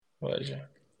Važiuoju.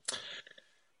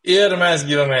 Ir mes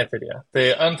gyvame eteryje. Tai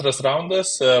antras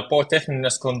raundas po techninių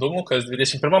nesklandumų, kas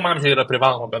 21 amžiuje yra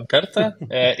privaloma bent kartą,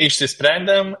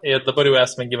 išsisprendėm ir dabar jau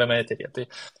esame gyvame eteryje. Tai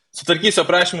sutvarkysiu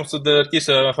aprašymus,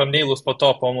 sutvarkysiu thumbnailus po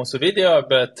to po mūsų video,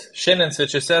 bet šiandien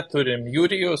svečiuose turim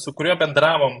Jurijų, su kuriuo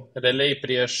bendravom realiai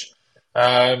prieš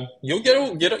jau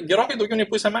gerokai daugiau nei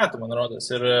pusę metų, man rodos,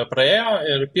 ir praėjo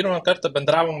ir pirmą kartą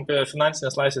bendravom apie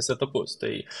finansinės laisvės etapus.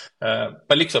 Tai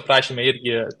paliksiu aprašymę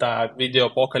irgi tą video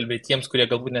pokalbį tiems, kurie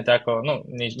galbūt neteko,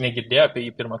 negirdėjo apie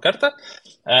jį pirmą kartą.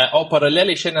 O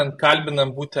paraleliai šiandien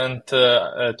kalbinam būtent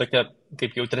tokią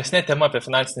kaip jautresnė tema apie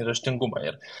finansinį raštingumą.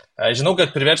 Ir žinau,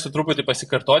 kad priversiu truputį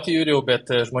pasikartoti, Jurijau,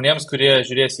 bet žmonėms, kurie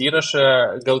žiūrės įrašą,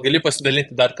 gal gali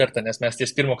pasidalinti dar kartą, nes mes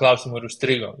ties pirmo klausimų ir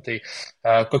užstrigom. Tai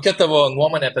kokia tavo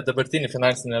nuomonė apie dabartinį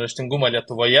finansinį raštingumą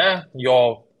Lietuvoje, jo,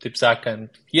 taip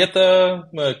sakant, vietą,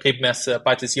 kaip mes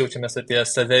patys jaučiamės apie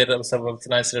save ir savo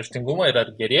finansinį raštingumą, ir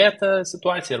ar gerėja ta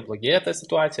situacija, ar blogėja ta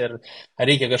situacija, ar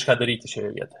reikia kažką daryti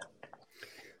šioje vietoje?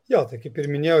 Jo, tai kaip ir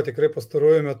minėjau, tikrai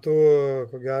pastaruoju metu,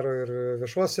 ko gero, ir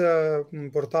viešuose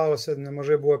portaluose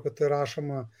nemažai buvo apie tai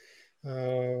rašoma.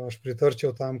 Aš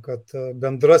pritarčiau tam, kad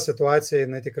bendra situacija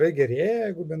jinai tikrai gerėja,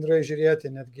 jeigu bendrai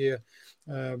žiūrėti, netgi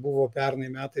buvo pernai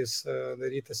metais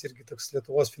darytas irgi toks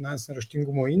Lietuvos finansinio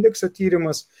raštingumo indekso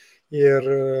tyrimas ir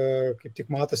kaip tik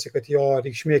matosi, kad jo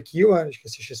reikšmė kyla,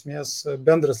 iš esmės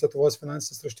bendras Lietuvos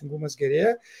finansinis raštingumas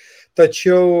gerėja,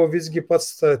 tačiau visgi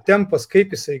pats tempas,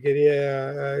 kaip jisai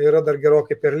gerėja, yra dar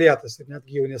gerokai per lėtas ir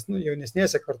netgi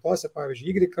jaunesnėse kartose,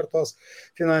 pavyzdžiui, Y kartos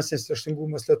finansinis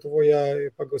raštingumas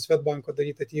Lietuvoje pagal Swedbanko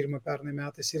darytą tyrimą pernai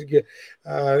metais irgi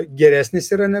geresnis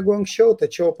yra negu anksčiau,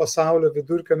 tačiau pasaulio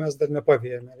vidurkio mes dar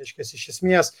nepavėjame. Reiškia, iš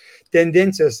esmės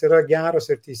tendencijos yra geros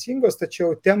ir teisingos,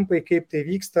 tačiau tempai, kaip tai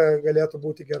vyksta, galėtų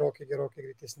būti gerokai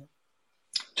greitesni.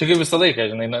 Čia kaip visą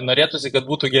laiką, žinai, norėtųsi, kad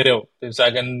būtų geriau. Taip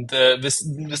sakant,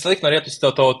 visą laiką norėtųsi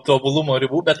to tobulumo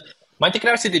ribų, bet man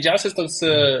tikriausiai didžiausias toks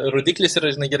rodiklis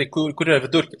yra, žinai, gerai, kur yra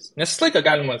vidurkis. Nes visą laiką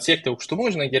galima siekti aukštumų,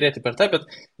 žinai, gerėti per tą, bet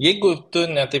jeigu tu,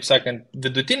 taip sakant,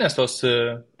 vidutinės tos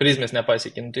prizmės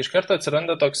nepasiekin, tai iš karto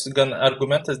atsiranda toks gan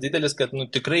argumentas didelis, kad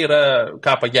tikrai yra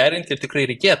ką pagerinti ir tikrai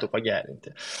reikėtų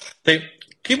pagerinti. Tai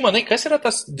kaip manai, kas yra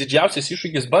tas didžiausias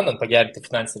iššūkis bandant pagerinti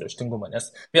finansinį raštingumą?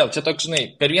 Nes vėl, čia toks, žinai,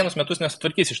 per vienus metus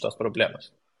nesutvarkysi šitos problemos.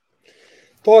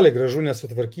 Toli gražu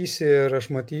nesutvarkysi ir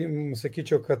aš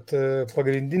sakyčiau, kad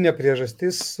pagrindinė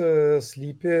priežastis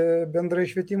slypi bendrai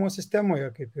švietimo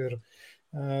sistemoje, kaip ir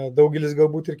daugelis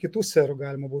galbūt ir kitų sferų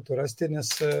galima būtų rasti,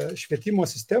 nes švietimo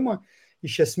sistema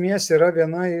iš esmės yra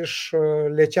viena iš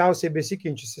lėčiausiai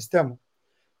besikeičiančių sistemų.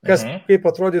 Kas kaip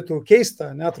atrodytų keista,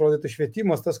 atrodytų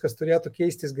švietimas, tas, kas turėtų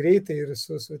keistis greitai ir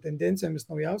su tendencijomis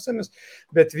naujausiamis,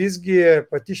 bet visgi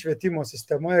pati švietimo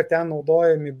sistema ir ten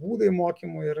naudojami būdai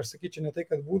mokymų ir aš sakyčiau ne tai,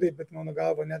 kad būdai, bet mano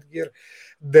galva netgi ir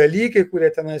dalykai,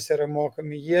 kurie tenais yra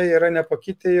mokami, jie yra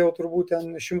nepakitę jau turbūt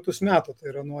ten 100 metų,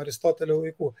 tai yra nuo Aristotelio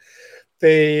laikų.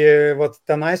 Tai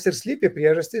tenais ir slypi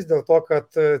priežastys dėl to, kad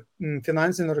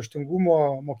finansinio raštingumo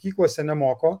mokyklose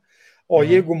nemoko. O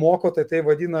jeigu moko, tai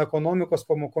vadina ekonomikos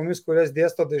pamokomis, kurias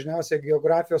dėsto dažniausiai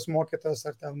geografijos mokytojas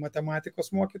ar ten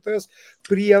matematikos mokytojas,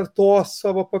 prie to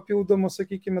savo papildomo,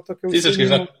 sakykime, tokio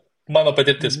užsienio. Mano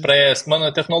patirtis praėjęs,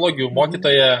 mano technologijų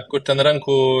mokytoja, kur ten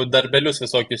rankų darbelius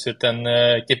visokius ir ten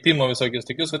kepimo visokius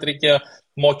tokius, kad reikėjo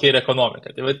mokyti ir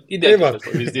ekonomiką. Tai idealiai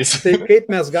pavyzdys. Tai kaip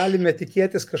mes galime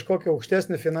tikėtis kažkokio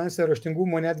aukštesnio finansinio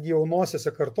raštingumo netgi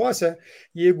jaunosiose kartose,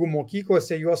 jeigu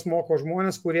mokyklose juos moko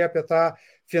žmonės, kurie apie tą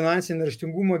finansinį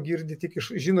raštingumą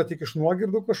žino tik iš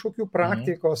nuogirdų kažkokių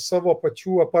praktikos, savo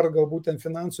pačių, apart galbūt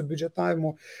finansų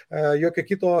biudžetavimų, jokio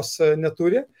kitos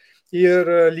neturi. Ir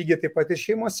lygiai taip pat ir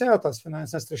šeimose tas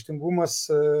finansinis raštingumas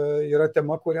yra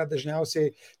tema, kurią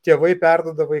dažniausiai tėvai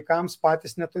perduoda vaikams,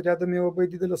 patys neturėdami labai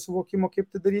didelio suvokimo, kaip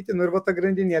tai daryti. Ir ta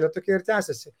grandinėlė tokia ir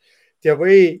tęsiasi.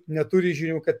 Tėvai neturi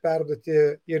žinių, kad perduoti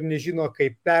ir nežino,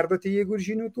 kaip perduoti, jeigu ir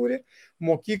žinių turi.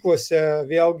 Mokyklose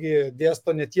vėlgi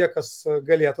dėsto ne tie, kas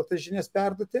galėtų tas žinias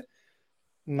perduoti.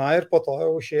 Na ir po to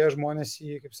jau išėję žmonės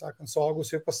į, kaip sakant,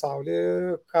 suaugusiųjų pasaulį,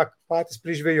 ką patys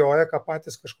prižvėjoja, ką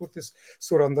patys kažkur tais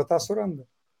suranda, tą suranda.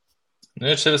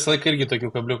 Ir čia visą laiką irgi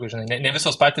tokių kabliukų, žinai, ne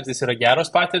visos patirtys yra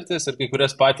geros patirtys ir kai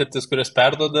kurias patirtis, kurias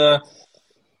perduoda,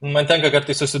 man tenka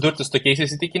kartais susidurti su tokiais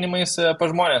įsitikinimais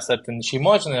pas žmonės, ar ten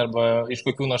šeimo, žinai, arba iš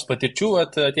kokių nors patirčių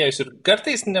atėjus ir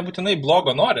kartais nebūtinai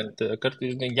blogo norint,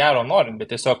 kartais gero norint, bet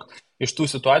tiesiog iš tų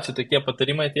situacijų tokie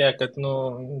patarimai tie, kad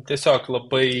tiesiog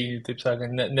labai, taip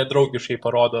sakant, nedraugiškai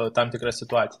parodo tam tikras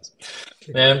situacijas.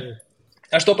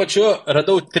 Aš tuo pačiu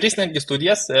radau 3 netgi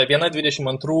studijas, viena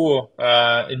 22,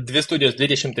 2 studijos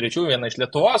 23, viena iš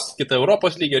Lietuvos, kita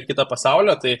Europos lygio ir kita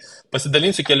pasaulio, tai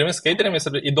pasidalinsiu keliomis skaidrėmis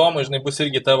ir įdomu, žinai, bus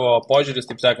irgi tavo požiūris,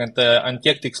 taip sakant, ant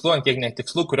kiek tikslų, ant kiek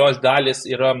netikslų, kurios dalis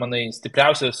yra, manai,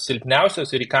 stipriausios,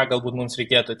 silpniausios ir į ką galbūt mums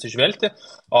reikėtų atsižvelgti.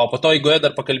 O po to, jeigu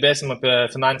dar pakalbėsim apie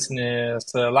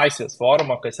Finansinės Laisvės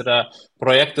forumą, kas yra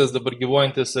projektas dabar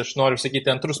gyvuojantis, aš noriu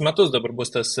sakyti, 2 metus dabar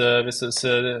bus tas visas,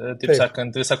 taip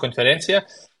sakant, visa konferencija.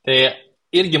 Tai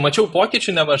irgi mačiau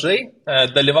pokyčių nemažai,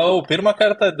 dalyvavau 1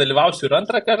 kartą, dalyvausiu ir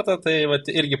 2 kartą, tai vat,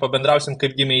 irgi pabendrausim,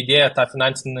 kaip gimė idėja tą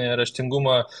finansinį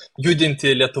raštingumą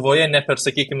judinti Lietuvoje, ne per,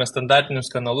 sakykime, standartinius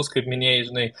kanalus, kaip minėjai,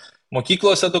 žinai,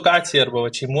 mokyklos edukacija arba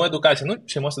šeimų edukacija,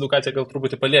 šeimos edukacija gal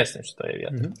truputį paliesnė šitoje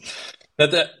vietoje.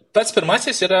 Bet pats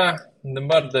pirmasis yra,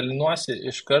 dabar dalinuosi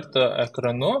iš karto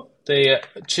ekranu, tai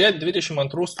čia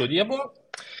 22 studija buvo.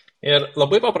 Ir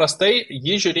labai paprastai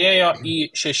ji žiūrėjo į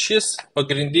 6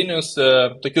 pagrindinius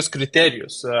tokius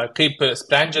kriterijus, kaip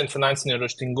sprendžiant finansinio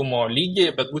raštingumo lygį,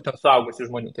 bet būtent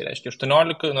suaugusių žmonių, tai reiškia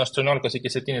 18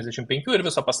 iki 75 ir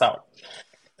viso pasaulio.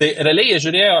 Tai realiai jie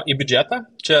žiūrėjo į biudžetą,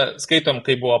 čia skaitom,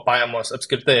 kai buvo pajamos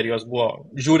apskritai ir jos buvo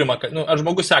žiūrima, ar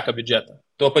žmogus seka biudžetą.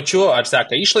 Tuo pačiu, ar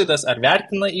seka išlaidas, ar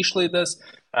vertina išlaidas,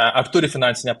 ar turi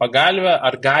finansinę pagalbę,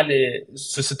 ar gali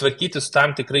susitvarkyti su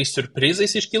tam tikrais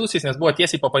surprizais iškilusiais, nes buvo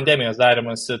tiesiai po pandemijos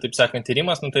darimas, taip sakant,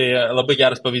 tyrimas, tai labai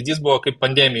geras pavyzdys buvo kaip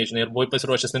pandemija, žinai, ir buvai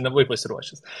pasiruošęs, ir nebuvai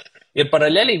pasiruošęs. Ir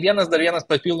paraleliai vienas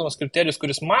papildomas kriterijus,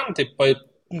 kuris man taip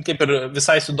kaip ir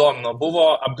visai sudomino,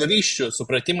 buvo apgavysčių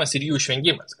supratimas ir jų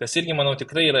išvengimas, kas irgi, manau,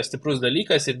 tikrai yra stiprus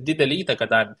dalykas ir didelį įtaką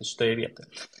darantis šitoje vietoje.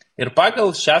 Ir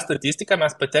pagal šią statistiką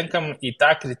mes patenkam į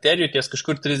tą kriterijų ties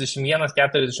kažkur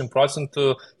 31-40%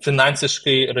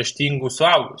 finansiškai raštingų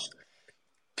suaugusių.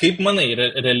 Kaip manai,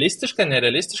 realistiška,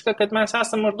 nerealistiška, kad mes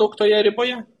esame maždaug toje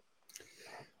riboje?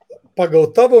 Pagal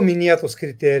tavo minėtus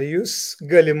kriterijus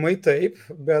galimai taip,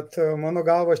 bet mano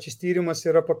galva šis tyrimas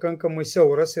yra pakankamai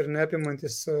siauras ir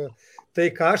neapimantis tai,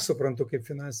 ką aš suprantu kaip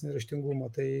finansinį raštingumą.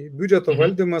 Tai biudžeto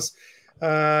valdymas,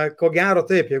 ko gero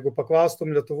taip, jeigu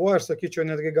paklaustum Lietuvoje, aš sakyčiau,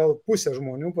 netgi gal pusė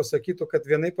žmonių pasakytų, kad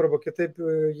vienaip arba kitaip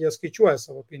jie skaičiuoja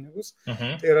savo pinigus,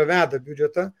 tai yra veda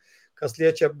biudžetą. Kas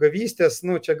liečia apgavystės,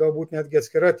 čia galbūt netgi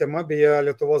atskira tema, beje,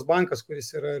 Lietuvos bankas,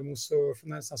 kuris yra ir mūsų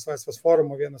Finansinės Laisvės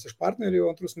forumo vienas iš partnerių,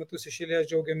 jau 2 metus iš eilės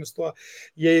džiaugiamės tuo,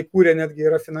 jie įkūrė netgi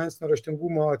yra finansinio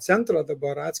raštingumo centrą,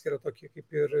 dabar atskirą tokį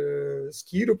kaip ir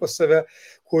skyrių pas save,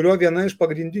 kurio viena iš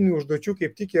pagrindinių užduočių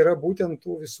kaip tik yra būtent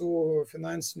tų visų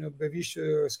finansinių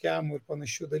apgavysčių, skemų ir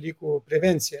panašių dalykų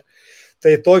prevencija.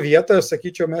 Tai to vietoje,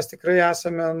 sakyčiau, mes tikrai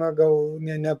esame, gal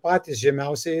ne patys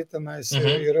žemiausiai, tenais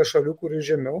yra šalių, kurių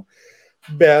žemiau,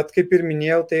 bet, kaip ir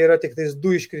minėjau, tai yra tik tais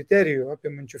 2 iš kriterijų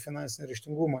apimančių finansinį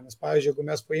raštingumą, nes, pavyzdžiui, jeigu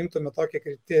mes paimtume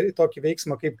tokį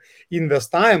veiksmą kaip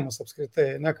investavimas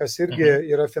apskritai, kas irgi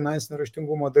yra finansinio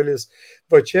raštingumo dalis,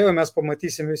 va čia mes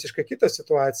pamatysim visiškai kitą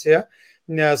situaciją,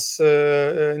 nes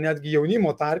netgi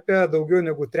jaunimo tarpe daugiau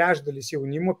negu 1/3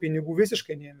 jaunimo pinigų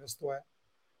visiškai neinvestuoja.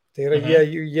 Tai yra,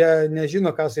 jie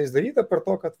nežino, ką su jais daryti, per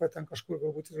to, kad ten kažkur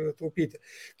galbūt taupyti.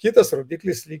 Kitas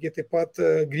rodiklis lygiai taip pat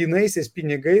grynaisiais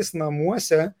pinigais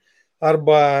namuose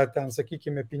arba ten,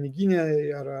 sakykime,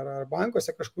 piniginėje ar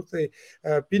bankuose kažkur tai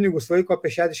pinigus laiko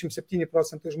apie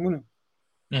 67% žmonių.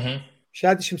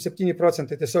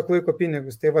 67% tiesiog laiko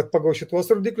pinigus. Tai pagal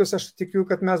šitos rodiklius aš tikiu,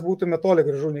 kad mes būtume toli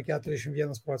gražu ne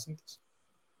 41%.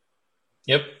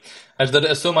 Jep. Aš dar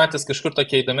esu matęs kažkur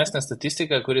tokia įdomesnė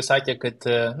statistika, kuri sakė, kad,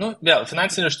 vėl,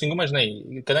 finansinį raštingumą, žinai,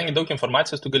 kadangi daug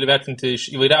informacijos, tu gali vertinti iš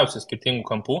įvairiausių skirtingų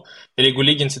kampų. Ir jeigu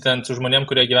lyginsi ten su žmonėm,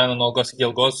 kurie gyvena nuo algos iki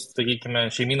algos,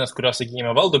 sakykime, šeimynas, kurios, sakykime,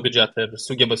 valdo biudžetą ir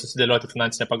sugeba susidėlioti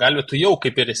finansinę pagalbę, tu jau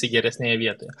kaip ir esi geresnėje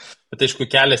vietoje. Bet aišku,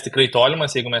 kelias tikrai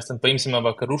tolimas, jeigu mes ten paimsime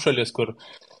vakarų šalis, kur,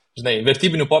 žinai,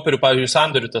 vertybinių popierių, pavyzdžiui,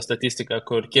 sandorių ta statistika,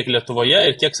 kur kiek Lietuvoje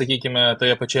ir kiek, sakykime,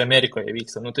 toje pačioje Amerikoje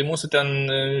vyksta. Tai mūsų ten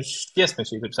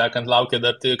šviesmečiai, taip sakant, laukia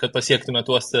dar, kad pasiektume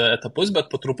tuos etapus, bet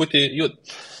po truputį jų.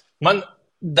 Man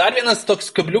dar vienas toks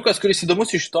kabliukas, kuris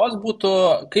įdomus iš tos būtų,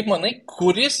 kaip manai,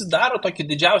 kuris daro tokį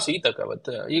didžiausią įtaką.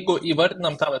 Jeigu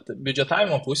įvardinam tą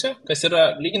biudžetavimo pusę, kas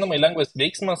yra lyginamai lengvas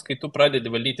veiksmas, kai tu pradedi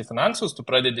valdyti finansus, tu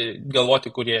pradedi galvoti,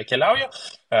 kur jie keliauja,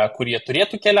 kur jie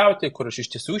turėtų keliauti, kur aš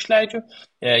iš tiesų išleidžiu.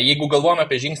 Jeigu galvojame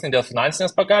apie žingsnį dėl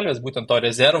finansinės pagalbės, būtent to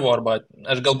rezervo, arba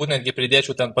aš galbūt netgi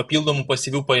pridėčiau ten papildomų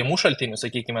pasyvių pajamų šaltinių,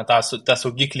 sakykime, tą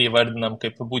saugiklį įvardinam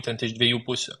kaip būtent iš 2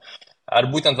 pusių. Ar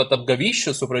būtent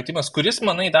apgavysčių supratimas, kuris,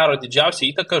 manai, daro didžiausią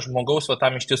įtaką žmogaus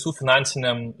tam iš tiesų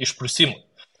finansiniam išprusimui.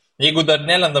 Jeigu dar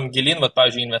nelendam gilin,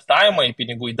 pavyzdžiui, investavimą į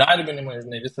pinigų įdarbinimą,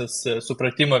 žinai, visas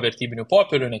supratimą vertybinių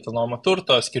popierių, nekilnojamo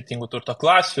turto, skirtingų turto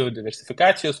klasių,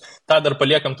 diversifikacijos, tą dar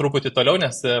paliekam truputį toliau,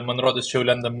 nes man rodos, čia jau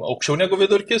lendam aukščiau negu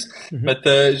vidurkis, bet,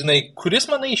 žinai, kuris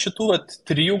manai iš šitų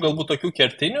trijų galbūt tokių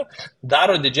kertinių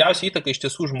daro didžiausią įtaką iš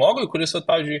tiesų žmogui, kuris,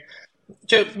 pavyzdžiui,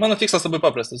 čia mano tikslas labai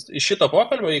paprastas. Iš šito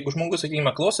pokalbio, jeigu žmogus,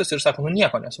 sakykime, klausosi ir sako,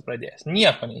 nieko nesu pradėjęs,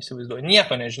 nieko neįsivaizduoju,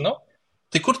 nieko nežinau,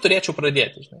 tai kur turėčiau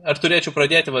pradėti? Žinai? Ar turėčiau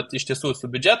pradėti iš tiesų su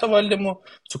biudžeto valdymu,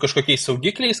 su kažkokiais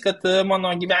saugikliais, kad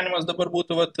mano gyvenimas dabar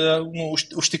būtų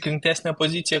užtikrintesnė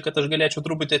pozicija, kad aš galėčiau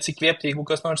truputį atsikvėpti, jeigu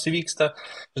kas nors įvyksta,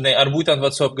 žinai, ar būtent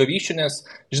su apgavyščiu, nes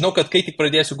žinau, kad kai tik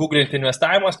pradėsiu googlinti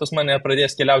investavimas, pas mane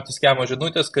pradės keliauti skemo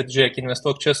žinutės, kad žiūrėk,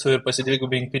 investuok čia ir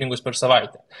pasidvigubink pinigus per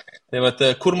savaitę.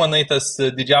 Tai kur manai tas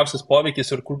didžiausias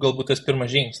poveikis ir kur galbūt tas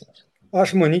pirmas žingsnis?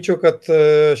 Aš manyčiau, kad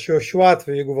šiuo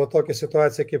atveju, jeigu tokia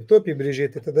situacija kaip tu apibrėžė,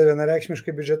 tai tada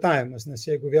vienareikšmiškai biudžetavimas, nes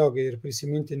jeigu vėlgi ir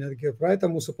prisiminti netgi praeitą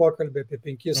mūsų pokalbį apie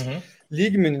 5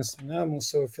 lygmenis,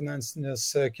 mūsų finansinės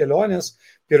kelionės,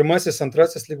 pirmasis,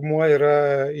 antrasis lygmuo yra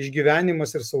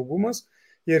išgyvenimas ir saugumas.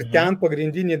 Ir ten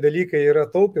pagrindiniai dalykai yra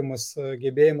taupimas,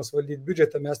 gebėjimas valdyti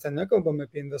biudžetą. Mes ten nekalbame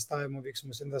apie investavimo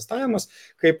veiksmus. Investavimas,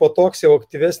 kaip po toks jau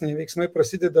aktyvesniai veiksmai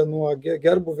prasideda nuo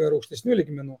gerbuvio ir aukštesnių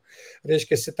lygmenų.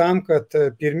 Reiškia, tam, kad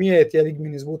pirmieji tie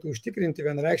lygmenys būtų užtikrinti,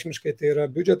 vienareikšmiškai tai yra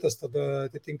biudžetas, tada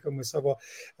atitinkamai savo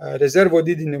rezervo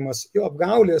didinimas. Jo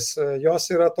apgaulės,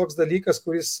 jos yra toks dalykas,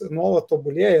 kuris nuolat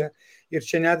tobulėja. Ir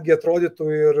čia netgi atrodytų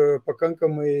ir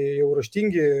pakankamai jau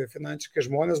raštingi finansiškai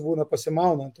žmonės būna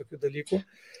pasimauna ant tokių dalykų.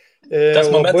 Tas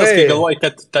momentas, kai galvoji,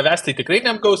 kad tavęs tai tikrai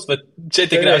neapgaus, bet čia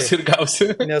tikriausiai ir gausi.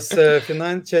 Nes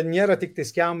čia nėra tik tai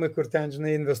skemai, kur ten,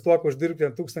 žinai, investuok uždirbti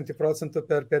 1000%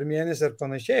 per mėnesį ir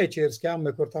panašiai. Čia ir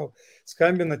skemai, kur tau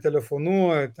skambina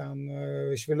telefonu, ten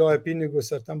išvilioja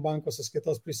pinigus, ar ten banko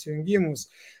sąskaitos prisijungimus,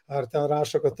 ar ten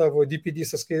rašo, kad tavo DPD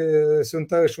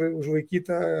siunta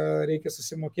užvaikyta, reikia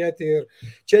susimokėti.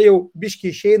 Ir čia jau biškiai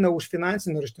išeina už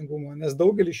finansinio raštingumo, nes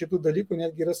daugelis šitų dalykų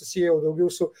netgi yra susiję daugiau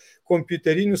su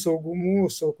kompiuteriniu saugumu,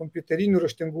 su kompiuteriniu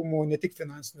raštingumu, ne tik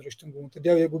finansiniu raštingumu.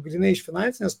 Todėl, jeigu grinai iš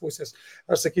finansinės pusės,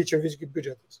 aš sakyčiau visgi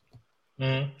biudžetas.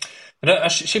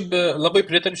 Aš šiaip labai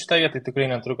pritariu šitą vietą, tikrai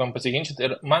netrukom pasiginčyti.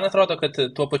 Ir man atrodo, kad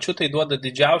tuo pačiu tai duoda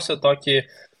didžiausią tokį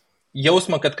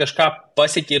jausmą, kad kažką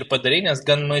pasiekė ir padarai, nes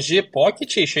gan maži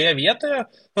pokyčiai šioje vietoje.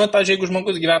 Pavyzdžiui, jeigu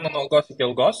žmogus gyvena nuo algos iki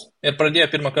algos ir pradėjo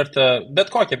pirmą kartą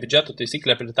bet kokią biudžeto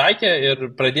taisyklę pritaikė ir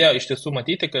pradėjo iš tiesų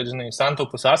matyti, kad, žinai,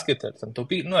 santaupų sąskaita,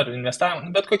 ar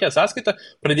investavimo, bet kokia sąskaita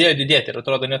pradėjo didėti ir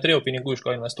atrodo, neturėjau pinigų iš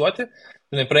ko investuoti.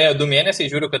 Žinai, praėjo 2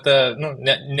 mėnesiai, žiūriu, kad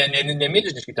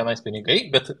nemilžiniškai tenais pinigai,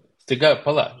 bet staiga,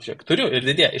 žiūrėk, turiu ir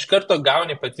didėja. Iš karto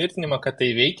gauni patvirtinimą, kad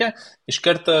tai veikia, iš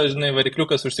karto, žinai,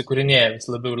 varikliukas užsikūrinėja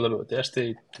vis labiau ir labiau. Tai aš tai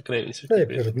tikrai visiškai.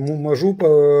 Taip, ir mažų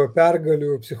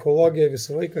pergalių psichologija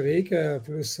visą laiką veikia,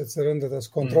 plus atsiranda tas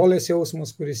kontrolės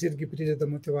jausmas, kuris irgi prideda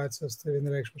motyvacijos, tai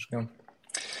vienareikšmiškai.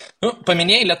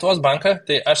 Paminėjai Lietuvos banką,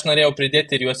 tai aš norėjau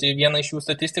pridėti ir juos į vieną iš jų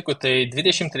statistikų, tai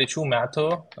 23 metų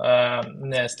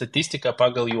statistika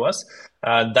pagal juos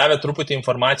davė truputį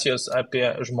informacijos apie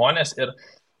žmonės ir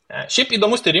šiaip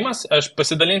įdomus tyrimas, aš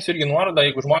pasidalinsiu irgi nuorodą,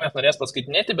 jeigu žmonės norės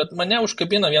paskaitinėti, bet mane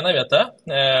užkabino viena vieta,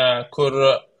 kur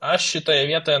aš šitoje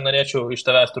vietoje norėčiau iš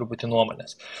tavęs truputį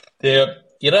nuomonės. Tai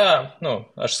yra,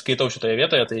 aš skaitau šitoje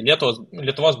vietoje, tai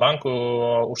Lietuvos bankų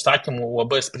užsakymų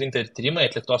UAB Sprinter tyrimai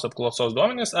atliktos apklausos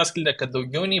duomenys atskleidė, kad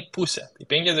daugiau nei pusė, tai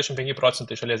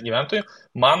 55% šalies gyventojų,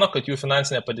 mano, kad jų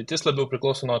finansinė padėtis labiau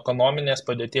priklauso nuo ekonominės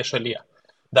padėties šalyje.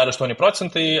 Dar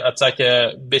 8% atsakė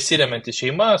besiremianti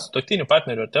šeima, sutuoktinių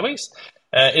partnerių ir tėvais.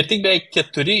 Ir tik beveik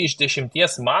 4 iš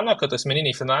 10 mano, kad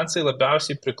asmeniniai finansai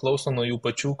labiausiai priklauso nuo jų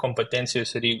pačių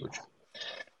kompetencijos ir įgūdžių.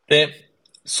 Tai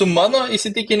su mano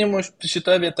įsitikinimu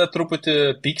šita vieta truputį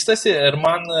pykstasi ir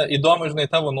man įdomu, žinai,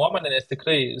 tavo nuomonė, nes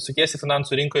tikrai sukiesi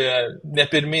finansų rinkoje ne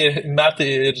pirmi metai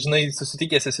ir, žinai,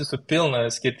 susitikęs esi su pilna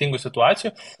skirtingų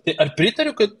situacijų. Tai ar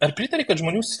pritari, kad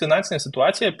žmonių finansinė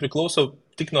situacija priklauso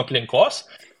tik nuo aplinkos?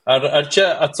 Ar čia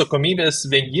atsakomybės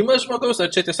vengimas žmogaus,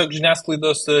 ar čia tiesiog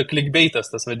žiniasklaidos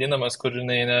clickbaitas, tas vadinamas, kur,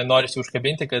 žinai, norisi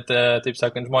užkabinti, kad, taip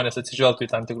sakant, žmonės atsižvelgtų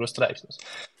į tam tikrus straipsnius?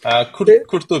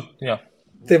 Kur tu? Jo.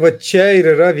 Tai va čia ir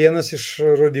yra vienas iš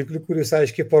rodiklių, kuris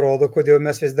aiškiai parodo, kodėl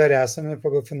mes vis dar esame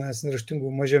pagal finansinį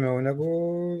raštingumą žemiau negu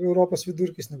Europos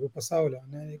vidurkis, negu pasaulio.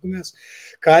 Jeigu mes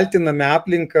kaltiname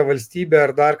aplinką, valstybę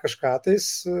ar dar kažką tais,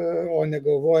 o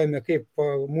negalvojame, kaip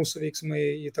mūsų veiksmai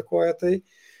įtakoja tai,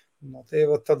 tai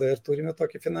va tada ir turime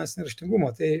tokį finansinį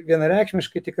raštingumą. Tai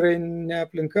vienareikšmiškai tikrai ne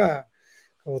aplinka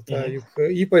kalta, juk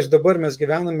ypač dabar mes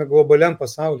gyvename globaliam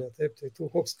pasaulyje. Taip, tai tu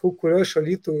kurioje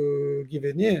šaly tu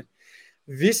gyveni,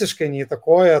 visiškai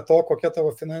neįtakoja to, kokia tavo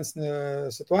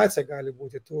finansinė situacija gali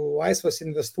būti. Tu laisvas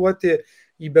investuoti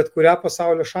į bet kurią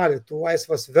pasaulio šalį, tu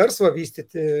laisvas verslą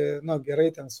vystyti, gerai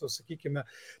ten su, sakykime,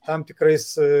 tam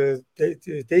tikrais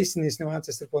teisiniais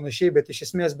niuansais ir panašiai, bet iš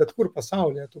esmės bet kur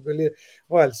pasaulyje tu gali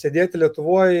sėdėti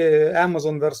Lietuvoje,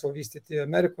 Amazon verslą vystyti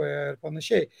Amerikoje ir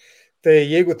panašiai. Tai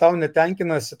jeigu tau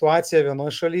netenkina situacija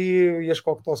vienoje šalyje,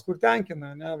 ieškok tos, kur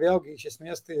tenkina. Ne? Vėlgi, iš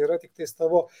esmės, tai yra tik tais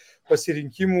tavo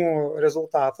pasirinkimų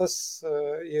rezultatas.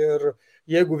 Ir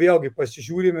jeigu vėlgi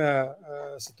pasižiūrime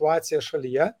situaciją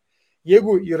šalyje,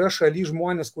 jeigu yra šaly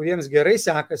žmonės, kuriems gerai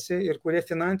sekasi ir kurie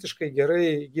finansiškai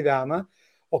gerai gyvena,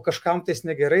 o kažkam tais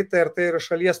negerai, tai yra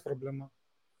šalies problema.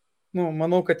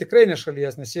 Manau, kad tikrai ne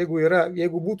šalies, nes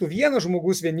jeigu būtų vienas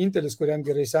žmogus vienintelis, kuriam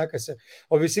gerai sekasi,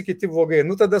 o visi kiti blogai,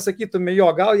 tada sakytume,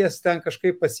 gal jas ten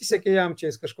kažkaip pasisekė jam, čia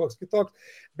jis kažkoks kitoks,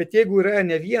 bet jeigu yra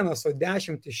ne vienas, o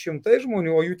 10, 100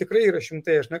 žmonių, o jų tikrai yra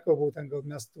 100, aš nekalbu, ten gal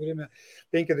mes turime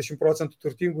 50%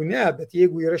 turtingų, ne, bet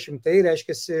jeigu yra 100,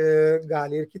 reiškiasi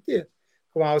gali ir kiti.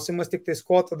 Klausimas tik tais,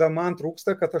 ko tada man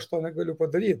trūksta, kad aš to negaliu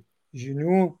padaryti.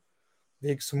 Žinių,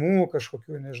 veiksmų,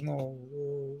 kažkokių, nežinau,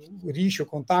 ryšių,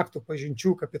 kontaktų,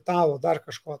 pažinčių, kapitalo, dar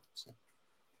kažko.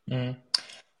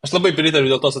 Aš labai pritariu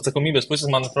dėl tos atsakomybės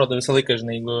pusės, man atrodo visą laiką,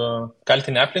 jeigu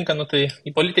kaltinė aplinką, tai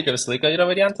į politiką visą laiką yra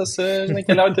variantas,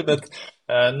 keliauti, bet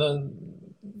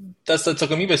tas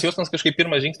atsakomybės jausmas kažkaip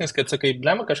pirmas žingsnis, kad sakai,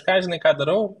 blema, kažką, ką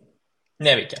darau,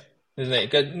 neveikia.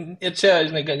 Ir čia,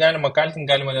 galima kaltinti,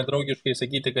 galima nedraugiškai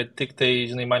sakyti, kad tik tai,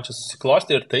 man čia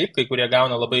susiklosti ir taip, kai kurie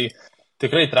gauna labai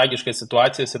tikrai tragiškas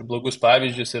situacijas ir blogus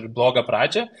pavyzdžius ir blogą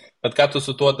pradžią, bet ką tu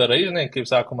su tuo darai, kaip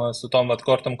sakoma, su tom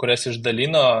kortom, kurias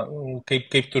išdalino,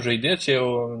 kaip tu žaidži, čia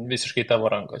jau visiškai tavo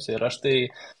rankose. Ir aš tai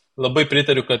labai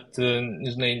pritariu, kad,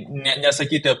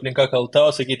 nesakyti aplinka kalta,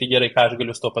 o sakyti gerai, ką aš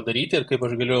galiu su to padaryti ir kaip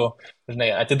aš galiu,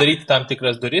 atidaryti tam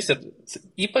tikras duris. Ir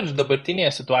ypač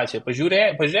dabartinėje situacijoje,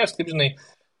 pažiūrėjus, kaip,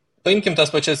 paimkim tas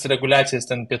pačias reguliacijas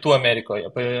ten Pietų Amerikoje,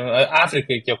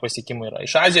 Afrikai kiek pasiekimų yra,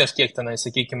 iš Azijos kiek tenai,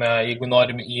 sakykime, jeigu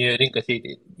norim į rinką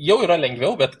ateiti. Jau yra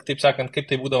lengviau, bet, taip sakant, kaip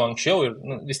tai būdavo anksčiau ir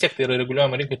vis tiek tai yra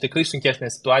reguliuojama rinkai, tikrai sunkesnė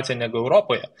situacija negu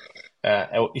Europoje.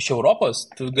 Iš Europos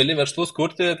tu gali verslus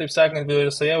kurti, taip sakant,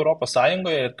 visoje Europos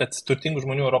Sąjungoje ir kad turtingų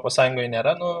žmonių Europos Sąjungoje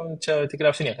nėra, čia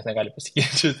tikriausiai niekas negali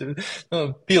pasakyti.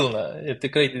 Pilna ir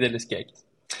tikrai didelis kiekis.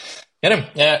 Gerai,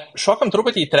 šokam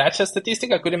truputį į trečią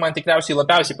statistiką, kuri man tikriausiai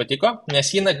labiausiai patiko,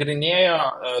 nes jį nagrinėjo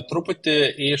truputį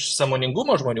iš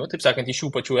sąmoningumo žmonių, taip sakant, iš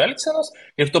jų pačių elgsenos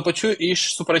ir tuo pačiu iš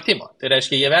supratimo. Tai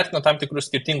reiškia, jie vertino tam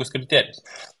tikrus skirtingus kriterijus.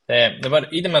 Dabar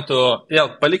įdėmetu,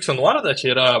 vėl paliksiu nuorodą,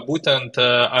 čia yra būtent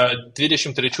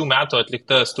 23 metų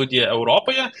atlikta studija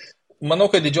Europoje. Manau,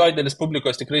 kad didžioji dalis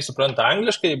publikos tikrai supranta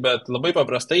angliškai, bet labai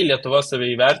paprastai Lietuva save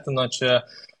įvertino čia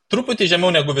truputį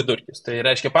žemiau negu vidurkis. Tai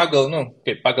reiškia,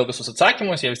 pagal visus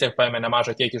atsakymus, jie vis tiek paėmė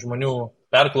nemažą kiekį žmonių,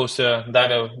 perklausė,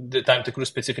 davė tam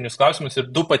tikrus specifinius klausimus ir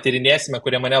du patirinėsime,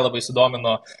 kurie mane labai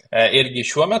sudomino irgi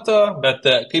šiuo metu, bet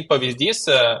kaip pavyzdys,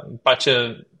 pačią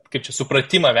kaip čia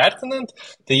supratimą vertinant,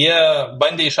 tai jie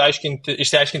bandė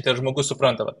išsiaiškinti, ar žmogus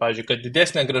supranta. Pavyzdžiui, kad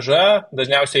didesnė grąža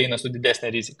dažniausiai eina su didesnė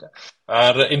rizika.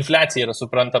 Ar infliacija yra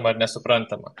suprantama ar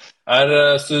nesuprantama. Ar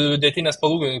sudėtinės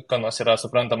palūkanos yra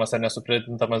suprantamas ar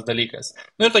nesuprantamas dalykas.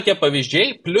 Ir tokie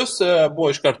pavyzdžiai, plus buvo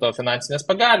iš karto finansinės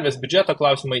pagalbės, biudžeto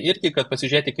klausimai irgi, kad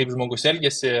pasižiūrėti, kaip žmogus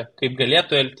elgėsi, kaip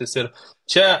galėtų elgtis. Ir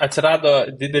čia atsirado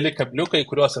dideli kabliukai,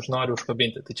 kuriuos aš noriu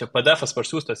užkabinti. Tai čia PDF-as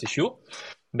parsiųstas iš jų.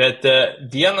 Bet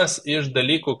vienas iš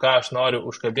dalykų, ką aš noriu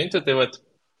užkabinti, tai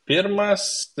pirmas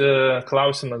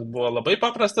klausimas buvo labai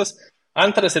paprastas,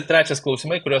 antras ir trečias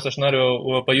klausimai, kuriuos aš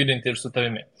noriu pajudinti ir su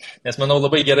tavimi, nes manau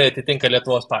labai gerai atitinka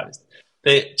Lietuvos pavyzdį.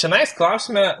 Tai čianais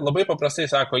klausime labai paprastai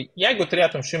sako, jeigu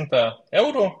turėtum 100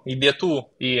 eurų įdėtų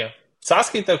į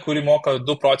sąskaitą, kuri moka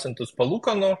 2 procentus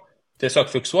palūkanų,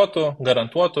 tiesiog fiksuotų,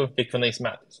 garantuotų kiekvienais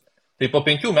metais. Tai po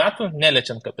 5 metų,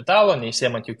 neliečiant kapitalo,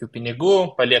 neįsiemant jokių pinigų,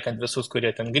 paliekant visus,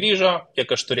 kurie ten grįžo, kiek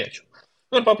aš turėčiau.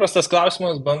 Ir paprastas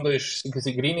klausimas bando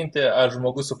išsigryninti, ar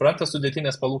žmogus supranta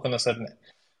sudėtinės palūkanas ar ne.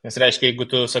 Nes reiškia, jeigu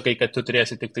tu sakai, kad tu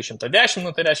turėsi tik tai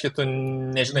 110, tai reiškia, tu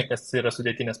nežinai, kas yra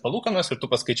sudėtinės palūkanos ir tu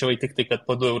paskaičiavai tik tai, kad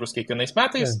po 2 eurus kiekvienais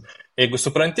metais. Jeigu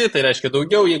supranti, tai reiškia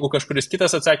daugiau, jeigu kažkuris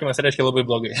kitas atsakymas, reiškia labai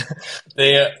blogai.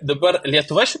 Tai dabar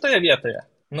Lietuva šitoje vietoje,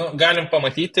 galim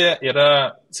pamatyti, yra,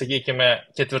 sakykime,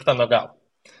 4 nuo galo.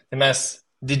 Tai mes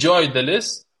didžioji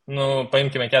dalis,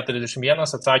 paimkime 41,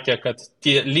 atsakė, kad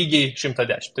tie lygiai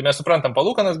 110. Tai mes suprantam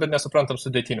palūkanas, bet nesuprantam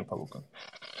sudėtinių palūkanų.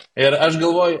 Ir aš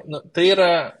galvoju, tai yra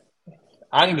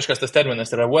angliškas tas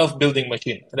terminas yra wealth building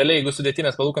machine. Realiai, jeigu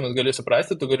sudėtinės palūkanos gali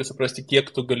suprasti, tu gali suprasti,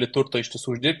 kiek tu gali turto iš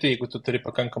tiesų uždirbti, jeigu tu turi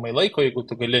pakankamai laiko, jeigu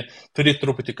tu turi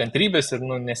truputį kantrybės ir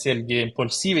nesielgi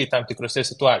impulsyviai tam tikrose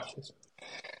situacijose.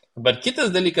 Dabar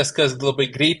kitas dalykas, kas labai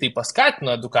greitai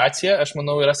paskatino edukaciją, aš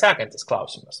manau, yra sekantis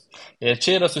klausimas. Ir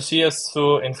čia yra susijęs su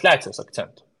infliacijos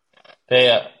akcentu. Tai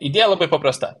idėja labai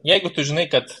paprasta. Jeigu tu žinai,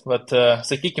 kad,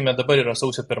 sakykime, dabar yra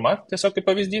sausio 1, tiesiog kaip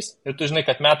pavyzdys, ir tu žinai,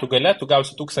 kad metų gale tu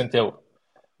gausi 1000 eurų,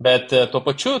 bet tuo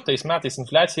pačiu tais metais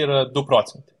infliacija yra 2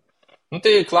 procentai.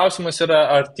 Tai klausimas yra,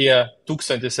 ar tie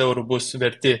 1000 eurų bus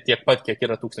verti tiek pat, kiek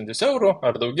yra 1000 eurų,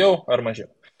 ar daugiau, ar mažiau.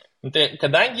 Tai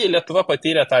kadangi Lietuva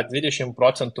patyrė tą 20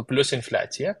 procentų plus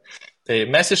infliaciją, tai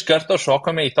mes iš karto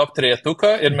šokome į top 3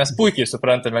 ir mes puikiai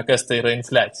suprantame, kas tai yra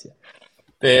infliacija.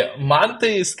 Tai man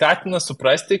tai skatina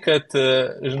suprasti, kad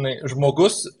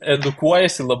žmogus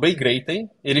edukuojasi labai greitai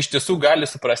ir iš tiesų gali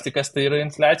suprasti, kas tai yra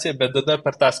infliacija, bet tada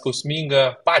per tą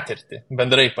skausmingą patirtį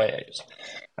bendrai paėjus.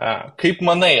 Kaip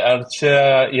manai, ar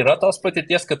čia yra tos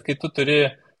patirties, kad kai tu turi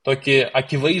tokį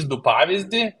akivaizdų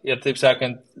pavyzdį ir, taip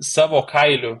sakant, savo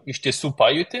kailiu iš tiesų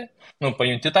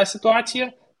pajunti tą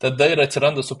situaciją, tada ir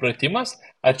atsiranda supratimas,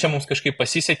 ar čia mums kažkaip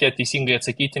pasisekė teisingai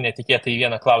atsakyti netikėtai į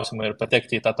vieną klausimą ir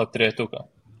patekti į tą top 3.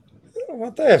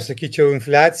 Taip, sakyčiau,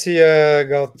 infliacija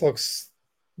gal toks,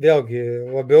 vėlgi,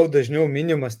 labiau dažniau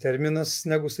minimas terminas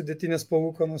negu sudėtinės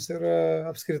palūkanos yra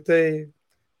apskritai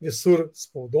visur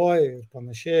spaudoje ir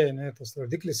panašiai, tas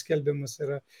rodiklis skelbiamas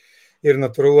yra. Ir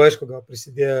natūralu, aišku, gal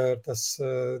prisidėjo tas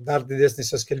dar didesnis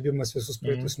jo skelbimas visus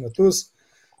praeitus metus.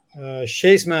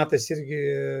 Šiais metais irgi,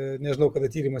 nežinau, kada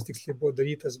tyrimas tiksliai buvo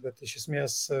darytas, bet iš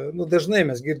esmės, dažnai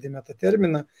mes girdime tą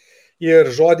terminą ir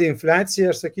žodį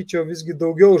infliacija, aš sakyčiau, visgi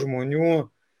daugiau žmonių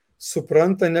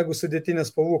supranta negu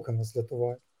sudėtinės palūkanos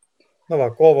Lietuvoje.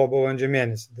 Kovo balandžio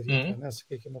mėnesį daryta,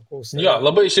 nesakykime, apklausa. Jo,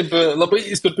 labai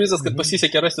surprizas, kad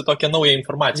pasisekė rasti tokią naują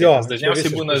informaciją, nes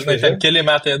dažniausiai būna, ten keli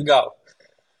metai atgal.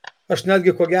 Aš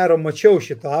netgi ko gero mačiau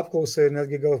šitą apklausą ir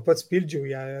netgi gal pats pildžiau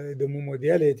ją įdomumo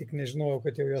dėlei, tik nežinojau,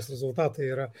 kad jau jos rezultatai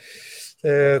yra.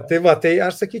 Tai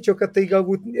aš sakyčiau, kad tai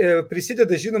galbūt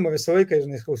prisideda, žinoma, visą laiką,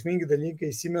 skausmingi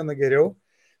dalykai įsimena geriau,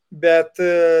 bet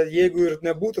jeigu ir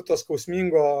nebūtų to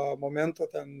skausmingo momento,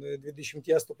 ten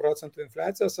 20 procentų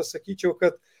infliacijos, aš sakyčiau,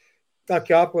 kad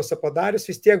tokią apklausą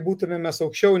padarius vis tiek būtume mes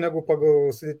aukščiau negu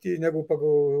pagal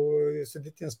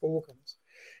sudėtinės palūkanos.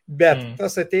 Bet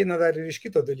tas ateina dar ir iš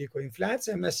kito dalyko.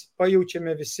 Infliaciją mes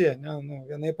pajaučiame visi,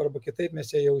 vienaip arba kitaip mes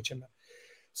ją jaučiame.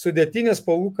 Sudėtinės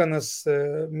palūkanas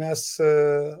mes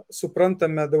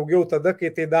suprantame daugiau tada, kai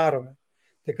tai darome.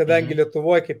 Tai kadangi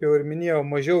Lietuvoje, kaip jau ir minėjau,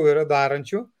 mažiau yra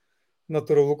darančių,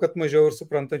 natūralu, kad mažiau ir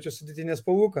suprantančių sudėtinės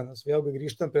palūkanas. Vėlgi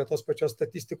grįžtant prie tos pačios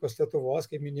statistikos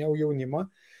Lietuvos, kaip minėjau, jaunimą,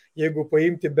 jeigu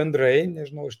paimti bendrai,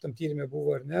 nežinau, iš tam tyrimė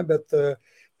buvo ar ne, bet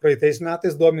praeitais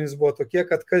metais duomenys buvo tokie,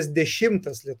 kad kas 10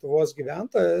 Lietuvos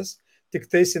gyventojas tik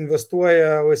tais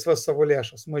investuoja laisvas savo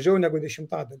lėšas, mažiau negu 10%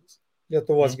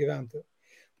 Lietuvos gyventojų.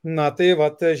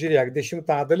 Tai žiūrėk,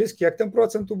 10%, kiek ten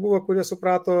procentų buvo, kurie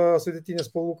suprato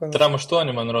sudėtinės palūkanas? 3,8,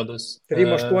 man rodos.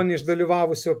 3,8 iš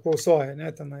dalyvavusių apklausoje,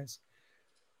 ne tenais.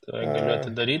 Tai galiu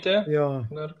atidaryti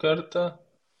dar kartą.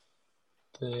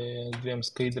 Tai 2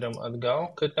 skaidriam atgal,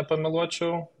 kad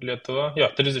nepameluočiau. Lietuva,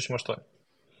 38.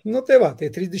 Tai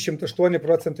 38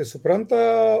 procentai supranta,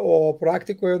 o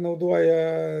praktikoje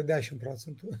naudoja 10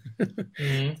 procentų.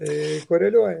 Tai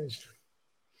koreliuoja.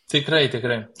 Tikrai.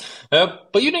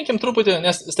 Pajudinkim truputį,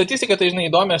 nes statistika tai,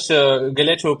 įdomi, aš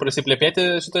galėčiau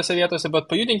prasiplėpėti šitose vietose, bet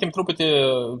pajudinkim truputį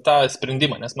tą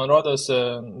sprendimą, nes man rodos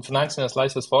Finansinės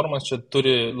Laisvės forumas čia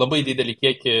turi labai didelį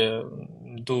kiekį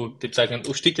taip sakant,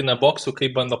 užtikina boksų,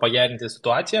 kaip bando pagerinti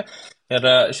situaciją. Ir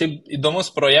šiaip įdomus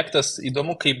projektas,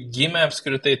 įdomu kaip gimė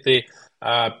apskritai, tai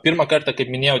pirmą kartą, kaip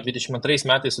minėjau, 22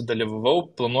 metais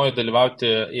sudalyvavau, planuoju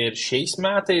dalyvauti ir šiais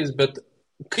metais, bet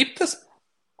kaip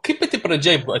pati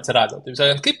pradžia atsirado? Taip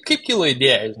sakant, kaip kilo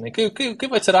idėja,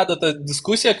 kaip atsirado ta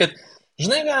diskusija, kad,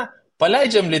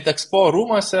 paleidžiam Litexpo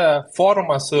rūmose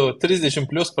forumą su 30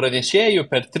 plus pranešėjų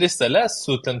per 3 sales,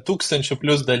 su 1000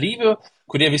 plus dalyvių,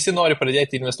 kurie visi nori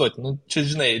pradėti investuoti.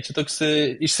 Čia toks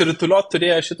išsirituliuot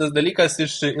turėjo šitas dalykas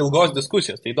iš ilgos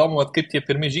diskusijos. Tai įdomu, kaip tie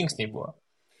pirmi žingsniai buvo.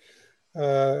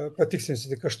 Patikslinsiu,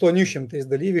 tik 800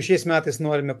 dalyvių, šiais metais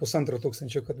norime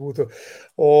 1500, kad būtų.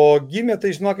 O gimė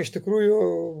tai, iš tikrųjų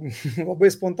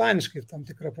labai spontaniškai tam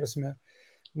tikrą prasme.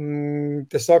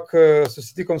 Tiesiog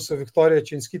susitikom su Viktorija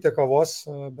Činskytė Clavas,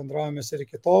 bendravomės ir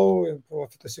iki tol,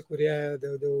 profitusi, kurie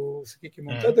dėl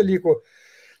sakykime, tą dalykų.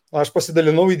 Aš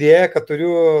pasidalinau idėją, kad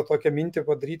turiu tokią mintį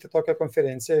padaryti tokią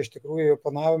konferenciją. Iš tikrųjų,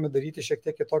 planavome daryti šiek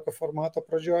tiek kitokio formato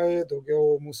pradžioje,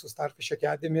 daugiau mūsų Starfish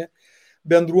Academy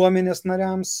bendruomenės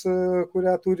nariams,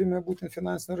 kurią turime, būtent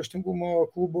finansinio raštingumo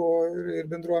klubo ir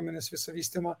bendruomenės visą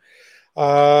vystymą.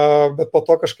 Bet po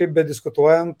to kažkaip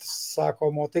bediskutuojant,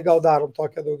 sakom, o tai gal darom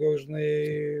tokią daugiau,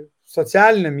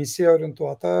 socialinę misiją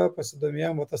orientuotą,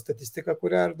 pasidomėjom tą statistiką,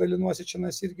 kurią ir dalinuosi čia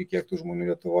irgi, kiek tų žmonių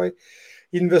Lietuvoje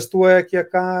investuoja, kiek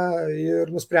ką,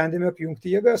 ir nusprendėme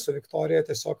apjungti jėgą su Viktorija,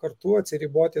 tiesiog kartu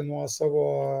atsiriboti nuo savo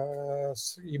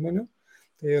įmonių.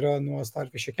 Tai yra nuo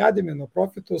Starfish Academy, nuo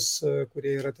Profitus,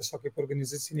 kurie yra tiesiog kaip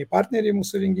organizaciniai partneriai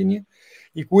mūsų renginį.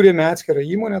 Įkūrėme atskirą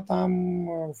įmonę tam,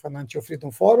 Financial Freedom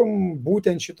Forum,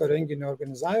 būtent šito renginio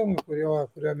organizavimui,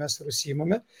 kurio mes ir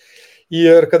užsiimame.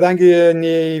 Ir kadangi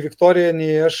nei Viktorija,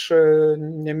 nei aš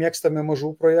nemėgstame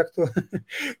mažų projektų,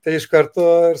 tai iš karto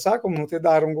ir sakom, tai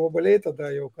darom globaliai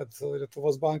tada jau, kad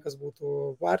Lietuvos bankas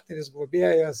būtų partneris,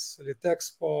 globėjas,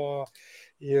 Litexpo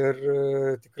ir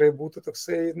tikrai būtų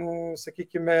toksai,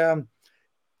 sakykime,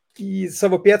 į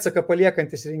savo pėdsaką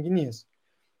paliekantis renginys.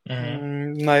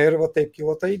 Na ir taip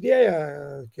kilo ta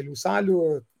idėja, kelių salių,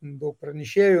 daug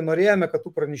pranešėjų, norėjome, kad tų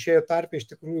pranešėjų tarpe iš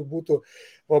tikrųjų būtų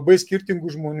labai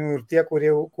skirtingų žmonių ir tie,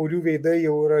 kurių veidai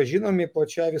jau yra žinomi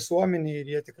plačiai visuomeniai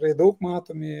ir jie tikrai daug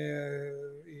matomi,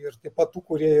 ir taip pat tų,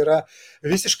 kurie yra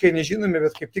visiškai nežinomi,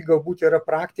 bet kaip tik galbūt yra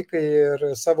praktikai ir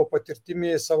savo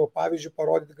patirtimi, savo pavyzdžių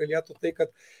parodyti galėtų tai,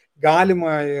 kad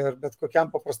galima ir bet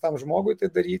kokiam paprastam žmogui tai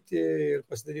daryti ir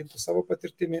pasidalinti savo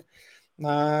patirtimi.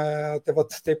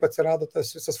 Taip atsirado tas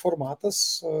visas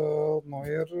formatas,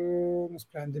 ir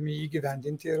nusprendėme jį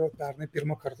gyvendinti ir pernai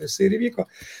pirmą kartą jisai ir įvyko.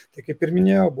 Tai kaip ir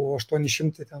minėjau, buvo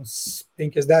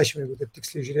 850, jeigu taip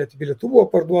tiksliai žiūrėti, bilietų buvo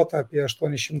parduota, apie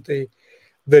 800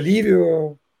 dalyvių,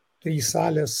 3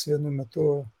 salės vienu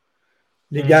metu,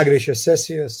 lygiagreičios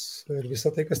sesijos ir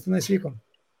visą tai, kas tenais vyko.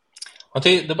 O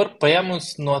tai dabar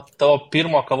paėmus nuo tavo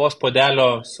pirmo kavos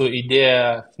puodelio su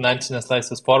idėja Finansinės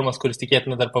Laisvės forumas, kuris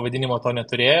tikėtina dar pavadinimo to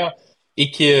neturėjo,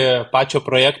 iki pačio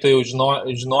projekto jau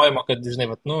žinojimo, kad,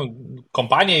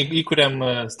 kompaniją įkuriam,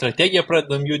 strategiją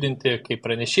pradedam judinti, kaip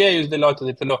pranešėjus dėlioti,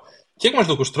 taip toliau. Kiek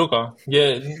maždaug užtruko? Jie,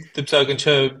 taip sakant,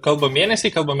 čia kalba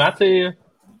mėnesiai, kalba metai?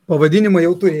 Pavadinimą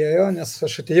jau turėjo, nes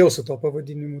aš atėjau su tuo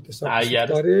pavadinimu, tiesiog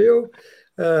turėjau.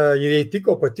 Ir jai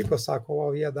patiko,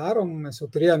 sako, jie darom, mes jau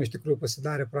turėjom iš tikrųjų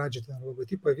pasidarę pradžią ten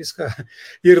logotipą, viską.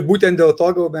 Ir būtent dėl to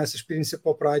gal mes iš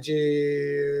principo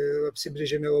pradžiai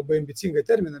apsibrėžėme labai ambicingą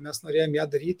terminą. Mes norėjom ją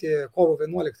daryti kovo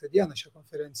 11 dieną šią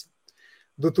konferenciją.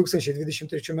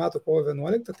 2023 metų kovo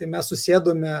 11, tai mes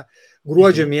susėdome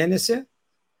gruodžio mėnesį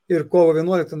ir kovo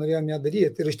 11 norėjom ją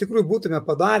daryti. Ir iš tikrųjų būtume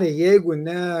padarę, jeigu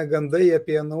ne gandai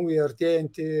apie naują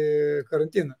artėjantį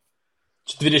karantiną.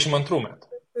 Čia 22 metų.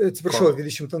 Atsiprašau,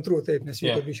 22, taip, nes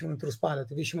vyko 22 spalio,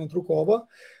 tai 22 kovo,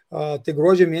 tai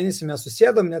gruodžio mėnesį mes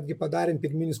susėdom, netgi padarėm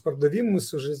pirminius pardavimus,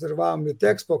 užrezervavom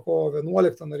Litexpo, kovo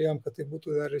 11, norėjom, kad tai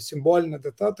būtų dar simbolinė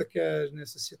data, tokia,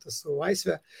 susita su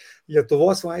Laisvė,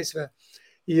 Lietuvos Laisvė.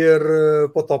 Ir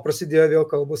po to prasidėjo vėl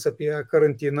kalbos apie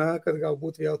karantiną, kad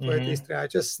galbūt vėl ateis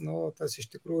trečias, tas iš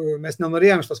tikrųjų, mes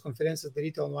nenorėjom šitos konferencijos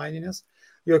daryti onlininės,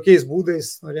 jokiais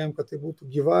būdais, norėjom, kad tai būtų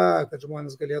gyva, kad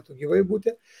žmonės galėtų gyvai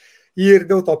būti. Ir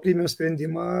dėl to priėmėm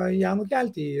sprendimą ją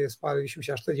nukelti į spalio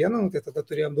 26 dieną, tai tada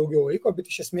turėjom daugiau laiko, bet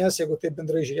iš esmės, jeigu taip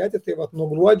bendrai žiūrėti, tai nuo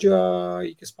gruodžio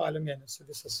iki spalio mėnesio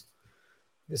visas.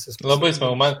 Labai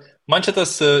smagu. Man čia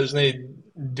tas,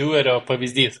 doerio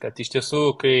pavyzdys, kad iš tiesų,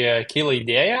 kai kyla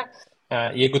idėja,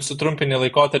 jeigu sutrumpini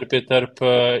laikotarpį tarp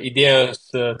idėjos,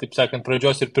 taip sakant,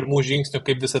 pradžios ir pirmų žingsnių,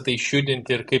 kaip visą tai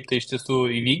išjudinti ir kaip tai iš tiesų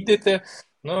įvykdyti,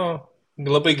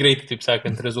 labai greitai, taip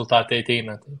sakant, rezultatai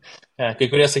ateina. Kai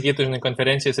kurie sakytų,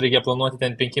 konferencijas reikia planuoti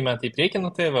ten 5 metai į priekį,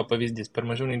 tai pavyzdys, per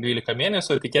mažiau nei 12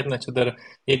 mėnesių, tikėtina čia dar,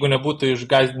 jeigu nebūtų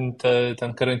išgąsdinta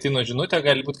ten karantino žinutė,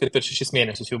 gali būti, kad per 6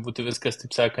 mėnesius jau būtų viskas,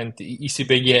 taip sakant,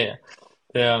 įsibėgėję.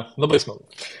 Labai smagu.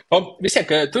 O vis tiek,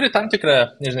 turi tam tikrą,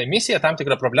 misiją, tam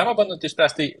tikrą problemą bandant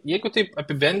išspręsti. Tai jeigu taip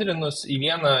apibendrinus į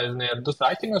vieną ir 2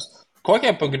 sakinius,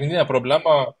 kokią pagrindinę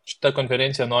problemą šitą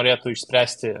konferenciją norėtų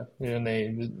išspręsti,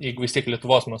 jeigu vis tiek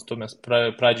Lietuvos mastu mes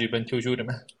pradžiai bent jau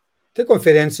žiūrime? Tai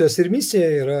konferencijos ir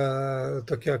misija yra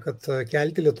tokia, kad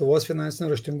kelti Lietuvos finansinio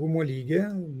raštingumo lygį,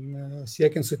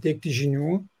 siekiant suteikti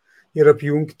žinių ir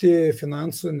apjungti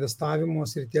finansų investavimo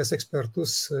srities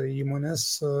ekspertus įmonės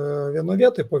vieno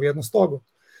vietoje, po vienu stogu.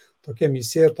 Tokia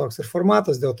misija ir toks ir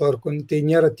formatas, dėl to tai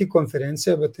nėra tik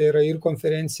konferencija, bet tai yra ir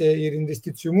konferencija, ir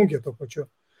investicijų mugė tuo pačiu.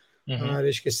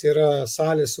 Reiškia, yra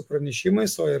salė su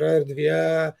pranešimais, o yra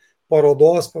erdvė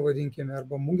parodos, pavadinkime,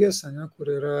 arba mugės, kur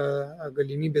yra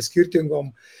galimybė skirtingom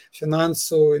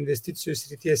finansų investicijų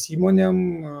srities įmonėm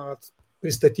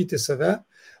pristatyti save,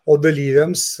 o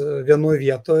dalyviams vienoje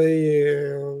vietoje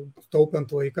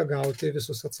taupiant laiką gauti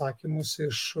visus atsakymus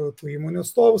iš tų įmonių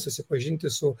atstovų,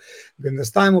 susipažinti su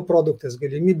investavimo produktais,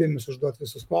 galimybėmis, užduoti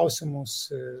visus klausimus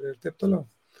ir taip toliau.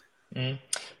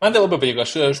 Man tai labai patiko,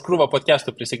 aš krūvą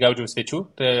podcastų prisigaudžiau svečių,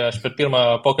 tai aš per pirmą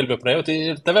pokalbį praėjau, tai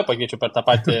ir tave pakviečiau per tą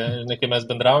patį, žinai, kai mes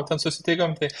bendravom, ten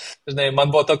susitikom, tai, žinai,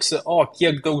 man buvo toks,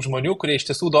 kiek daug žmonių, kurie iš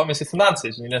tiesų domisi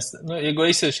finansais, žinai, nes, jeigu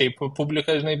eisi šiaip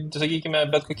publiką, žinai, sakykime,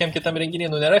 bet kokiam kitam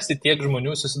renginiui, nerasti tiek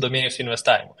žmonių susidomėjusių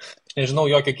investavimu. Aš nežinau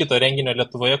jokio kito renginio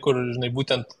Lietuvoje, kur, žinai,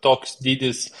 būtent toks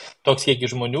dydis, toks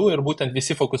kiekis žmonių ir būtent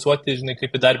visi fokusuoti, žinai,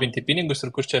 kaip įdarbinti pinigus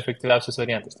ir kur čia efektyviausias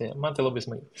variantas. Tai man tai labai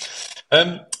smagu.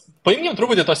 Paimkim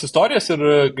truputį tos istorijos ir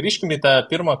grįžkim į tą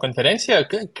pirmą konferenciją.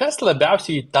 Kas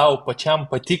labiausiai tau pačiam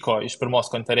patiko iš pirmos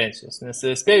konferencijos? Nes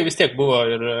spėju vis tiek buvo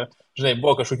ir, žinai,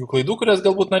 buvo kažkokių klaidų, kurias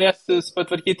galbūt norėsis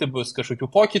patvarkyti, bus kažkokių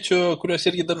pokyčių, kuriuos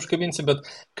irgi dar užkabinsi, bet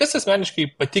kas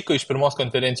asmeniškai patiko iš pirmos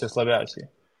konferencijos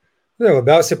labiausiai?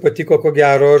 Labiausiai patiko, ko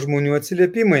gero, žmonių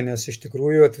atsiliepimai, nes iš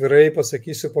tikrųjų atvirai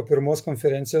pasakysiu, po pirmos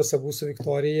konferencijos abu su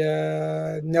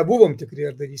Viktorija nebuvom tikri,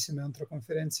 ar darysime antrą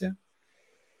konferenciją.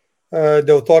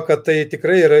 Dėl to, kad tai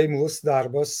tikrai yra imlus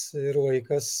darbas ir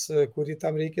laikas, kurį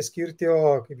tam reikia skirti,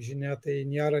 o kaip žinia, tai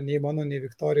nėra nei mano, nei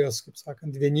Viktorijos, kaip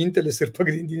sakant, vienintelis ir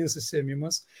pagrindinis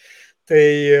užsiėmimas.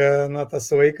 Tai tas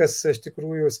laikas iš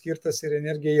tikrųjų skirtas ir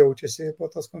energija jaučiasi po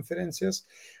tos konferencijos.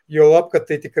 Juolab, kad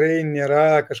tai tikrai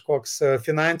nėra kažkoks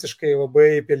finansiškai labai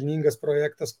pelningas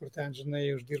projektas, kur ten, žinai,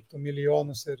 uždirbtų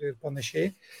milijonus ir panašiai.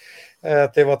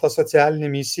 Tai va, ta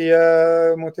socialinė misija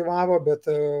motivavo, bet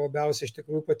labiausiai iš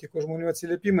tikrųjų patiko žmonių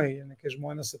atsiliepimai. Kai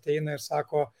žmonės ateina ir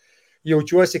sako,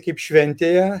 jaučiuosi kaip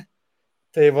šventėje,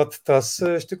 tai va, tas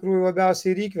iš tikrųjų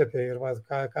labiausiai ir įkvėpė. Ir va,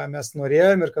 ką mes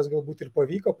norėjom ir kas galbūt ir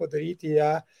pavyko padaryti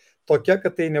ją tokia,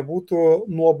 kad tai nebūtų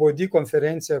nuobodi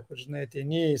konferencija, kur, žinai,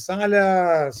 ateini į salę,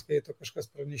 skaito kažkas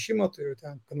pranešimą, tu jau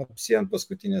ten kanapsi ant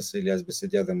paskutinės eilės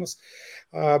besidėdamas,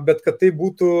 bet kad tai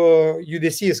būtų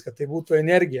judesys, kad tai būtų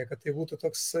energija, kad tai būtų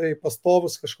toks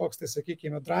pastovus kažkoks, tai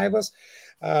sakykime, drive'as,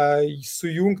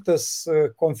 sujungtas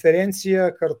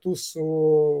konferencija kartu su,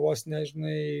 vos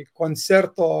nežinai,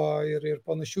 koncerto ir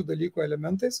panašių dalykų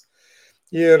elementais.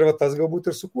 Ir tas galbūt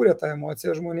ir sukūrė tą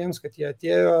emociją žmonėms, kad jie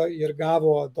atėjo ir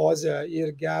gavo dozę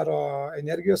ir gero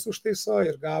energijos užtaiso,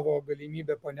 ir gavo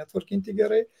galimybę panetworkinti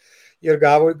gerai, ir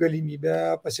gavo galimybę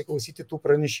pasiklausyti tų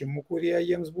pranešimų, kurie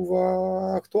jiems buvo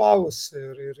aktualūs.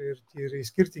 Ir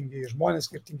skirtingi žmonės,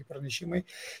 skirtingi pranešimai,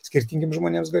 skirtingiams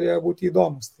žmonėms galėjo būti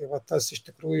įdomus. Tai va, tas iš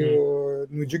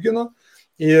tikrųjų nudžiugino.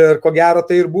 Ir ko gero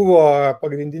tai ir buvo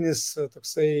pagrindinis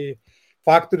toksai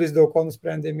faktorius, dėl ko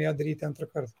nusprendėme ją daryti antrą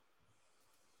kartą.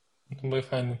 Labai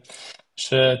fainai. Aš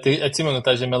tai atsimenu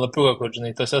tą žemėlapiuką, kur,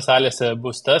 žinai, tose salėse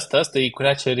bus tas, tai į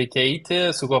kurią čia reikia eiti,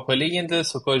 su kuo palyginti,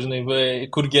 su kuo, žinai,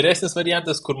 kur geresnis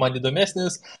variantas, kur man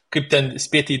įdomesnis, kaip ten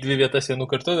spėti į 2 vietas vienu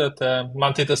kartu, bet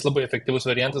man tai tas labai efektyvus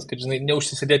variantas, kad, žinai,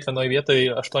 neužsisėdėti vienoje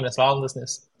vietoje 8 valandas,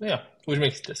 nes,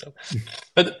 užmėgsti tiesiog.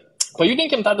 Bet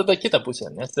pajudinkim tada tą kitą pusę,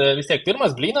 nes vis tiek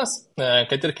pirmas blynas,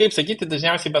 kad ir kaip sakyti,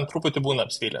 dažniausiai bent truputį būna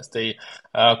apsvylęs. Tai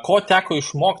ko teko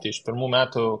išmokti iš pirmų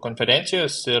metų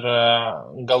konferencijos ir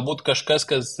galbūt kažkas,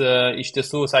 kas iš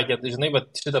tiesų sakė, žinai,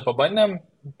 bet šitą pabandėm,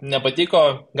 nepatiko,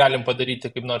 galim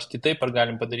padaryti kaip nors kitaip, ar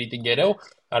galim padaryti geriau,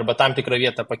 arba tam tikrą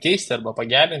vietą pakeisti, arba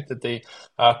pagerinti. Tai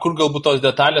kur galbūt tos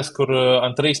detalės, kur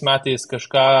antrais metais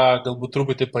kažką galbūt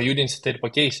truputį pajudinsite ir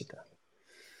pakeisite?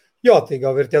 Jo, tai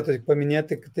gal vertėtų tik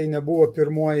paminėti, kad tai nebuvo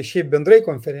pirmoji šiaip bendrai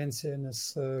konferencija, nes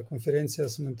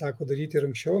konferencijas man teko daryti ir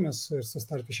anksčiau, mes ir su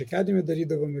Starfish Academy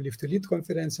darydavome Lift to Lead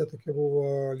konferenciją, tokia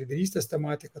buvo lyderystės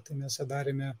tematika, tai mes ją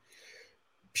darėme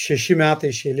 6 metai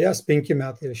iš eilės, 5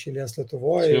 metai iš eilės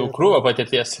Lietuvoje. Jau krūva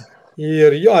patirties.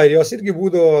 Ir jos irgi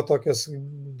būdavo tokios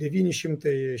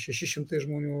 900-600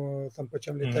 žmonių tam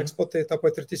pačiam Lead Expo, tai ta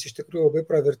patirtis iš tikrųjų labai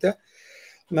pravertė.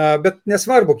 Bet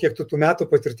nesvarbu, kiek tu tų metų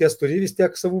patirties turi, vis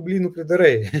tiek savų blynų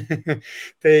pridarai.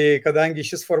 Tai kadangi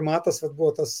šis formatas buvo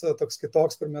tas toks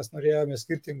kitoks, kur mes norėjome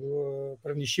skirtingų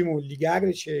pranešimų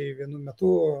lygiagrečiai vienu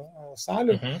metu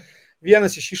salių,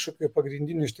 vienas iš iššūkių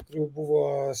pagrindinių iš tikrųjų buvo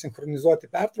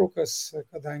sinchronizuoti pertraukas,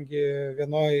 kadangi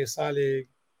vienoje salėje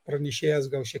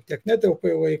pranešėjas gal šiek tiek netelpa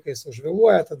į laiką, jis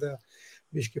užvėluoja, tada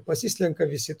biškai pasislenka,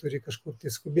 visi turi kažkur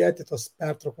tai skubėti, tos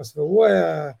pertraukos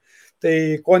vėluoja, tai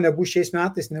ko nebus šiais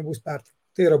metais, nebus pertrauka.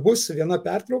 Tai yra bus viena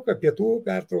pertrauka, pietų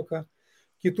pertrauka,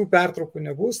 kitų pertraukų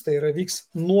nebus, tai yra vyks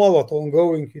nuolat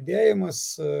ongoing judėjimas,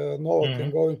 nuolat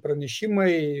ongoing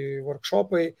pranešimai,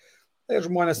 workshopai, tai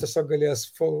žmonės tiesiog galės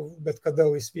bet kada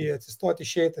laisvai atsistoti,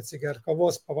 išeiti, atsigerti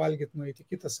kavos, pavalgyti, nueiti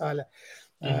į kitą salę.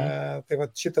 Tai va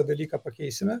šitą dalyką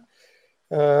pakeisime.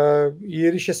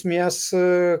 Ir iš esmės,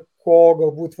 ko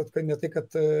galbūt, ne tai,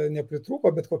 kad nepritrūko,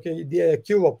 bet kokia idėja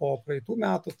kilo po praeitų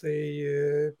metų, tai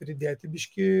pridėti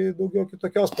biški daugiau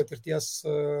kitokios patirties,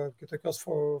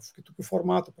 kitokių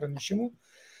formatų pranešimų,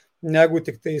 negu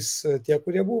tik tais tie,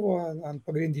 kurie buvo ant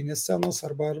pagrindinės scenos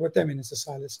arba teminėse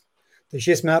salėse. Tai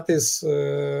šiais metais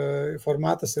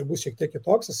formatas ir bus šiek tiek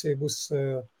kitoks, jisai bus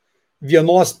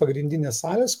vienos pagrindinės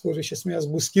salės, kur iš esmės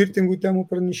bus skirtingų temų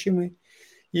pranešimai.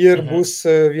 Ir bus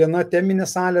viena teminė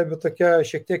salė, bet tokia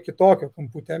šiek tiek kitokio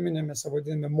kampų teminė, mes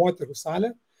vadiname moterų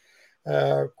salė.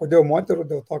 Kodėl moterų?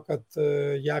 Dėl to, kad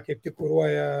ją kaip tik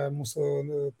kuruoja mūsų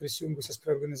prisijungusios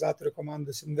prie organizatorių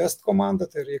komandos Invest komanda,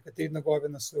 tai yra Jekaterina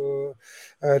Govina su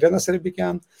Renas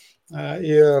Rebikian.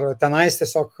 Ir tenais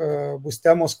tiesiog bus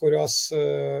temos, kurios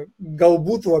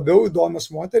galbūt labiau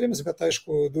įdomios moterims, bet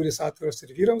aišku, durys atviros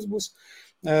ir vyrams bus.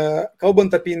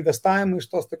 Kalbant apie investavimą iš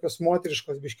tos tokios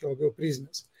moteriškos biškiai labiau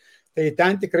prizmės. Tai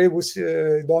ten tikrai bus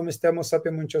įdomios temos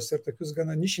apimančios ir tokius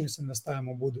gana nišinius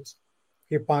investavimo būdus,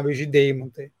 kaip pavyzdžiui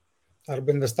deimantai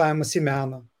arba investavimas į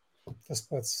meną. Tas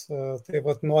pats.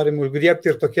 Tai norim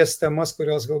užgriebti ir tokias temas,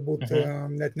 kurios galbūt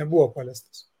net nebuvo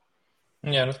paliestas.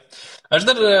 Gerai. Aš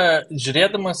dar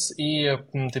žiūrėdamas į,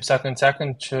 taip sakant,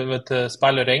 sekančią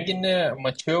spalio renginį,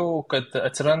 mačiau, kad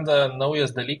atsiranda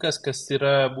naujas dalykas, kas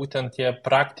yra būtent tie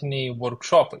praktiniai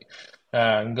workshopai.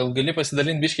 Gal gali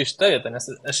pasidalinti biškį šitą vietą, nes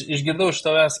aš išgirdau iš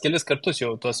tavęs kelis kartus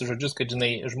jau tuos žodžius, kad, žinai,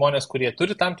 žmonės, kurie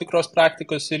turi tam tikros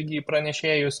praktikos irgi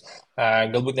pranešėjus,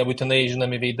 galbūt nebūtinai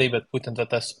žinomi veidai, bet būtent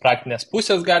tas praktinės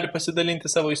pusės gali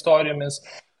pasidalinti savo istorijomis.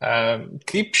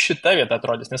 Kaip šita vieta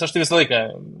atrodys? Nes aš tai visą laiką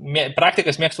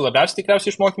praktikas mėgstu labiausiai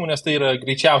tikriausiai iš mokymų, nes tai yra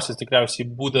greičiausias tikriausiai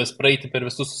būdas praeiti per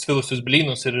visus susvilusius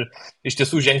blynus ir iš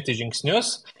tiesų žengti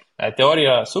žingsnius.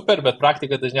 Teorija super, bet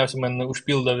praktika dažniausiai man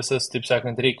užpildo visas, taip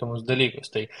sakant, reikiamus dalykus.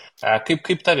 Tai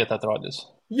kaip ta vieta atrodys?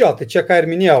 Jo, tai čia ką ir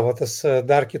minėjau, tas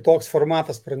dar kitoks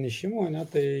formatas pranešimo, ne?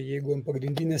 Tai jeigu ant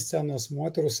pagrindinės scenos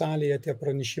moterų salėje tie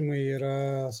pranešimai yra,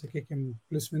 sakykime,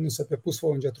 plius minus apie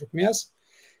pusvalandžio trukmės,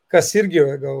 kas irgi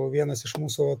gal vienas iš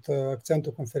mūsų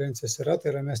akcentų konferencijos yra,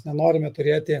 tai yra mes nenorime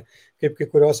turėti, kaip kai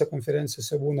kuriuose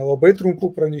konferencijose būna labai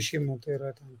trumpų pranešimų, tai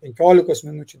yra 15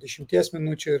 minučių, 10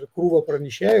 minučių ir krūvo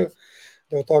pranešėjų,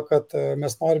 dėl to, kad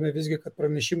mes norime visgi, kad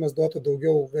pranešimas duotų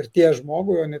daugiau vertės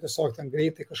žmogui, o ne tiesiog ten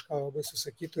greitai kažką labai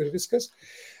susakytų ir viskas.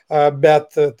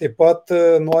 Bet taip pat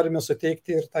norime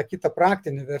suteikti ir tą kitą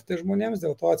praktinį vertę žmonėms,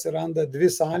 dėl to atsiranda dvi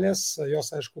salės,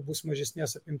 jos aišku bus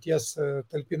mažesnės apimties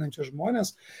talpinančios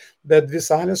žmonės, bet dvi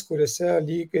salės, kuriuose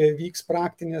vyks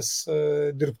praktinės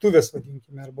dirbtuvės,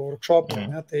 vadinkime, arba workshopai.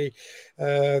 Tai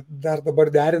dar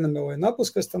dabar deriname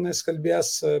line-upus, kas tenais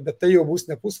kalbės, bet tai jau bus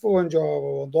ne pusvalandžio,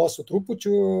 valandos su trupučiu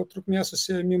trukmės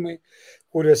užsiėmimai,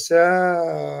 kuriuose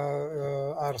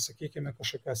ar, sakykime,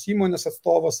 kažkokios įmonės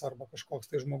atstovas arba kažkoks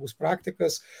tai žmogus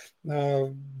praktikas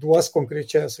duos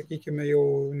konkrečią, sakykime, jau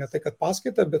ne tai, kad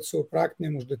paskaitą, bet su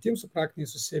praktiniam užduotim, su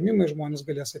praktiniais užsiėmimais žmonės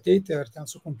galės ateiti ar ten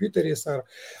su kompiuteriais,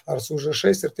 ar su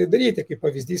užrašais ir tai daryti. Kaip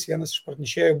pavyzdys, vienas iš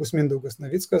pranešėjų bus Mindaugas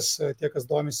Navickas, tie, kas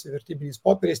domisi vertybiniais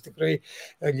popieriais, tikrai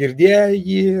girdėję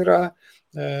jį yra.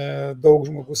 Daug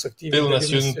žmogus aktyviai. Pilnas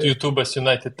YouTube'as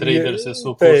United Traders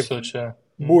esu kursų čia.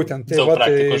 Būtent,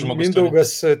 tai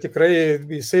Mindaugas tikrai,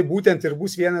 jisai būtent ir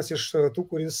bus vienas iš tų,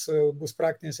 kuris bus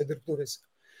praktinėse dirbtuvėse.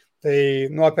 Tai,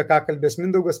 apie ką kalbės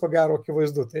Mindaugas, pagero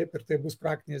akivaizdu, taip, ir tai bus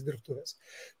praktinės dirbtuvės.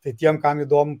 Tai tiem, kam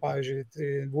įdomu, pavyzdžiui, tai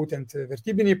būtent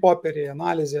vertybiniai popieriai,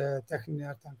 analizė,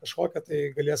 techninė ar ten kažkokia, tai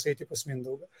galės eiti pas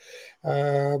Mindaugą.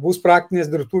 Bus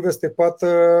praktinės dirbtuvės, taip pat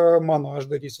mano, aš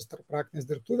darysiu tarp praktinės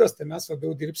dirbtuvės, tai mes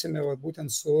labiau dirbsime būtent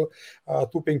su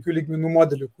tų 5 lygmenų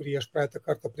modeliu, kurį aš praeitą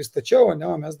kartą pristačiau,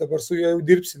 o mes dabar su juo jau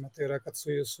dirbsime. Tai yra, kad su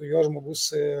juo žmogus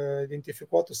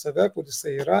identifikuotų save, kur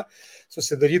jisai yra,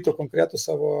 susidarytų konkretų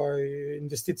savo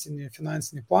investicinį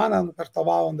finansinį planą per tą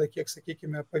valandą, kiek,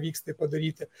 sakykime, pavyks tai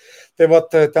padaryti. Tai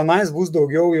tenais bus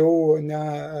daugiau jau ne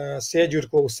sėdžiu ir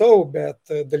klausau,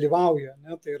 bet dalyvauju.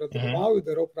 Tai yra dalyvauju,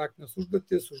 darau praktinės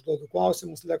užduotis, užduodu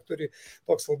klausimus lektoriui,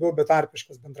 toks labiau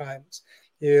betarpiškas bendravimas.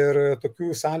 Ir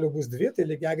tokių salių bus 2, tai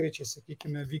lygiagrečiai,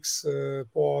 sakykime, vyks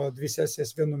po 2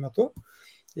 sesijas vienu metu.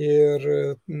 Ir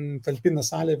talpina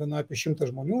salė viena apie 100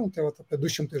 žmonių, tai apie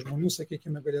 200 žmonių,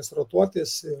 sakykime, galės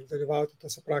rotuotis ir dalyvauti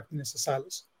tose praktinėse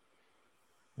salėse.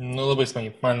 Labai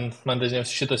smagiai. Man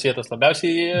dažniausiai šitos vietos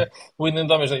labiausiai būna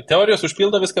įdomi, žinai, teorijos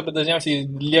užpildo viską, bet dažniausiai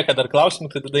lieka dar klausimų,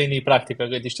 tai tada eini į praktiką,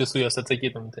 kad iš tiesų jos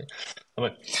atsakytum. Tai.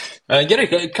 Gerai,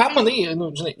 ką manai,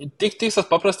 žinai,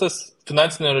 tikslas paprastas,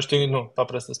 finansinio raštingumo,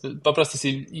 paprastas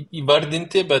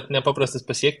įvardinti, bet nepaprastas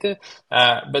pasiekti,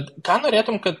 bet ką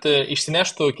norėtum, kad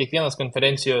išsineštų kiekvienas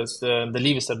konferencijos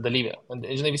dalyvis ar dalyvė?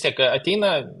 Žinai, vis tiek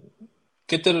ateina,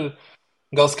 kad ir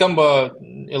gal skamba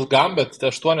ilgam, bet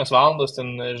 8 valandos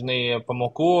ten, žinai,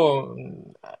 pamokų,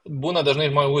 būna dažnai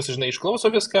žmogus, žinai,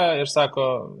 išklauso viską ir sako,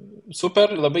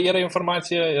 super, labai gera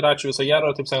informacija ir ačiū viso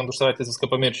gero, taip sakant, už savaitės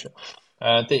viską pamiršiu.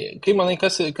 Tai kaip manai,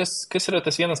 kas yra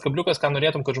tas vienas kabliukas, ką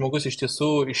norėtum, kad žmogus iš tiesų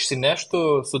išsineštų,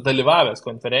 sudalyvavęs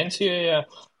konferencijoje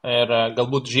ir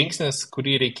galbūt žingsnis,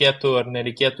 kurį reikėtų ar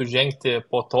nereikėtų žengti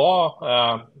po to,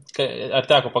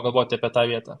 ar teko pagalvoti apie tą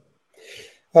vietą?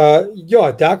 Jo,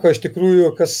 teko iš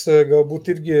tikrųjų, kas galbūt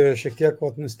irgi šiek tiek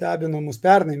nustebino mus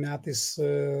pernai metais,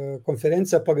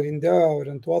 konferencija pagrindė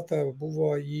orientuota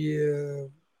buvo į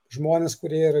žmonės,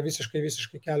 kurie yra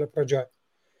visiškai kelio pradžioje.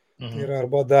 Tai yra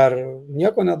arba dar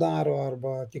nieko nedaro,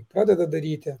 arba tik pradeda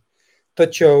daryti.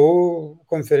 Tačiau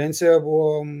konferencijoje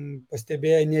buvo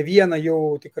pastebėję ne vieną jau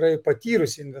tikrai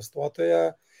patyrusį investuotoją,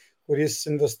 kuris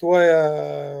investuoja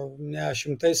ne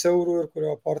 100 eurų ir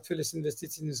kurio portfelis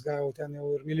investicinis gal ten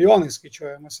jau ir milijonai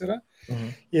skaičiuojamas yra.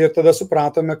 Ir tada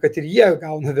supratome, kad ir jie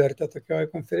gauna vertę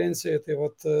tokioje konferencijoje. Tai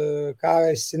ką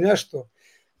įsineštų.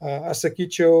 Aš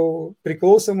sakyčiau,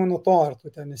 priklausomai nuo to, ar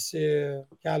tu ten esi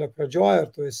kelio pradžioje,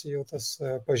 ar tu esi jau tas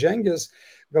pažengęs,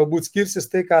 galbūt skirsis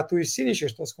tai, ką tu įsineši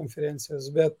iš tos konferencijos,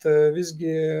 bet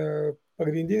visgi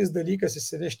pagrindinis dalykas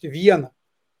įsinešti vieną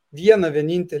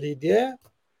vienintelį idėją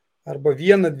arba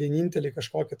vieną vienintelį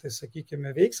kažkokį, tai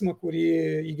sakykime, veiksmą, kurį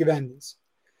įgyvendins.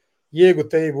 Jeigu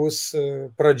tai bus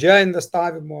pradžia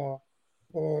investavimo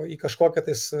į kažkokią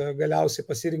tais galiausiai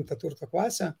pasirinktą turto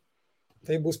klasę,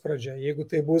 tai bus pradžia. Jeigu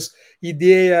tai bus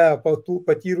idėja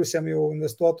patyrusiam jau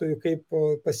investuotojui, kaip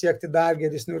pasiekti dar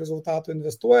geresnių rezultatų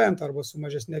investuojant arba su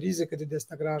mažesnė rizika,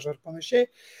 didesnė grąža ar panašiai,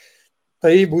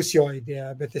 tai bus jo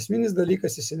idėja. Bet esminis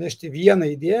dalykas įsinešti vieną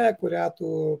idėją, kurią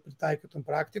tu pritaikytum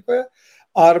praktikoje,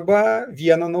 arba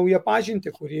vieną naują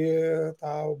pažintį, kuri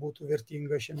tau būtų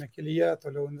vertinga šiame kelyje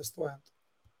toliau investuojant.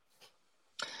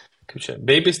 Kaip čia,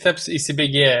 baby steps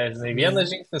įsibėgėja, žinai, vienas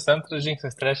žingsnis, antras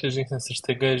žingsnis, trečias žingsnis ir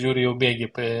staiga žiūri jau bėgi,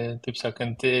 taip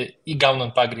sakant,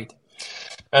 įgaunant pagreitį.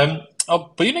 O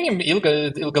paimėm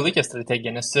ilgalaikę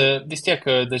strategiją, nes vis tiek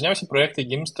dažniausiai projektai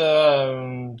gimsta,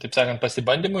 taip sakant,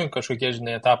 pasibandymui, kažkokie,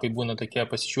 žinai, etapai būna tokie,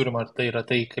 pasižiūrim, ar tai yra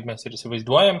tai, kaip mes ir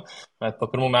įsivaizduojam, bet po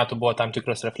pirmų metų buvo tam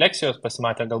tikros refleksijos,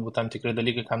 pasimatė galbūt tam tikri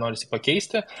dalykai, ką norisi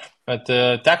pakeisti, bet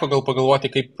teko gal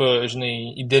pagalvoti, kaip, žinai,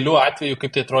 idealiu atveju,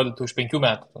 kaip tai atrodytų už 5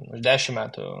 metų, už 10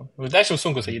 metų, už 10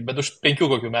 sunku sakyti, bet už 5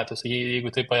 kokių metų,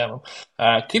 jeigu tai paėmam.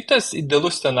 Kaip tas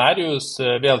idealus scenarijus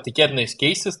vėl tikėtinais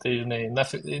keisis, tai, žinai,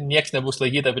 nieks nebus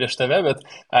laikyta prieš tave, bet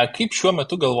kaip šiuo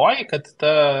metu galvoji, kad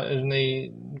ta,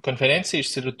 žinai, konferencija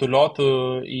išsirutuliotų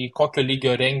į kokio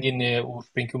lygio renginį už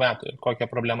 5 metų ir kokią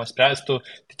problemą spręstų,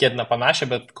 tikėtina panašią,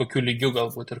 bet kokiu lygiu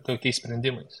galbūt ir kokiais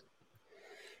sprendimais?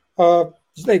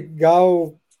 Žinai,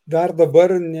 gal dar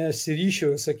dabar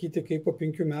nesiryšiu sakyti kaip po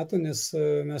 5 metų, nes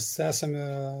mes esame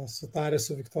sutarę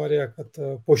su Viktorija, kad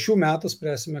po šių metų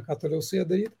spręsime, ką toliau su jie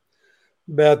daryti.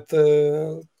 Bet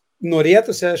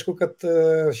norėtųsi, aišku, kad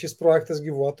šis projektas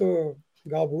gyvuotų,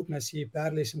 galbūt mes jį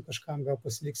perleisim kažkam, gal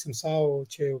pasiliksim savo,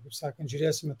 čia jau, kaip sakant,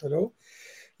 žiūrėsime toliau.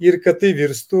 Ir kad tai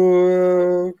virstų,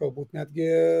 galbūt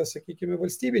netgi, sakykime,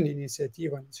 valstybinė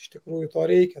iniciatyva, nes iš tikrųjų to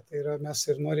reikia. Tai yra, mes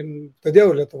ir norim,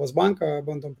 todėl Lietuvos banką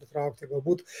bandom pritraukti,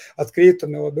 galbūt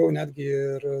atkreiptume labiau netgi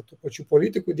ir tų pačių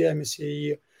politikų dėmesį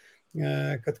į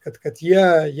kad jie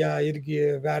ją irgi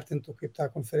vertintų kaip tą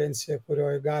konferenciją,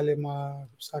 kurioje galima,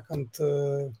 kaip sakant,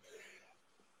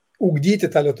 ugdyti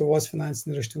tą Lietuvos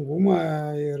finansinį raštingumą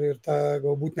ir tą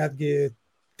galbūt netgi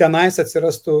tenais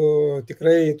atsirastų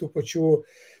tikrai tų pačių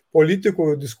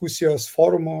politikų diskusijos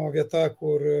forumo vieta,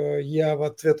 kur jie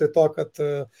vietoj to, kad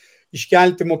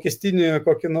iškelti mokestinį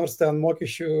kokį nors ten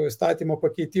mokesčių įstatymo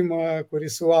pakeitimą,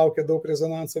 kuris sulaukia daug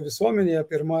rezonanso visuomenėje,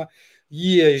 pirmą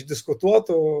jį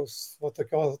išdiskutuotų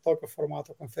tokio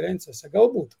formato konferencijose.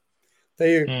 Galbūt.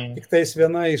 Tai tik tais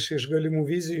viena iš galimų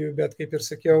vizijų, bet kaip ir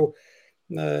sakiau,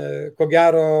 ko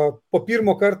gero, po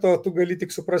pirmo karto tu gali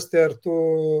tik suprasti, ar tu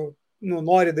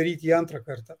nori daryti jį antrą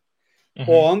kartą.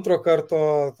 Po antro karto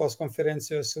tos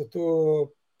konferencijos jau tu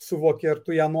suvoki, ar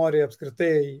tu ją nori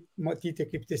apskritai matyti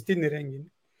kaip tęstinį renginį.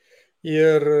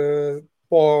 Ir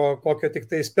po kokio tik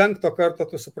tais 5 karto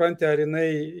tu supranti, ar jinai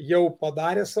jau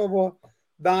padarė savo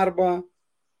darbą,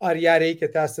 ar ją reikia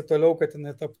tęsti toliau, kad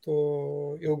jinai taptų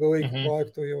ilgalaikių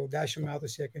projektų jau 10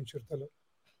 metų siekiančių ir toliau.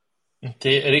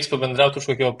 Tai reiks pabendrauti už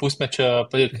kokio pusmečio,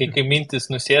 kai mintis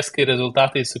nusės, kai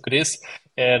rezultatai sukris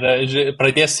ir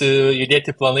pradės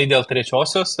judėti planai dėl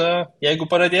trečiosios, jeigu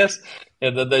pradės,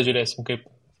 ir tada žiūrėsim, kaip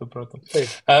Supratau. Taip.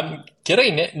 Gerai,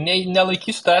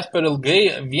 nelaikysiu tavęs per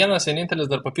ilgai. Vienintelis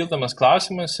dar papildomas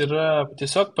klausimas yra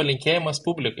tiesiog palinkėjimas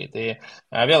publikai. Tai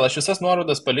vėl aš visas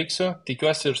nuorodas paliksiu,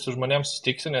 tikiuosi ir su žmonėms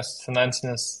susitiksiu, nes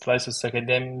Finansinės Laisvės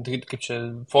akademija, kaip čia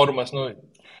forumas,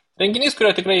 renginys, kurio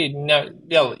tikrai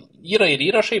vėl yra ir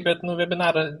įrašai, bet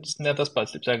webinaras ne tas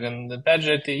pats, taip sakant,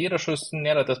 peržiūrėti įrašus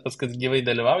nėra tas pats, kad gyvai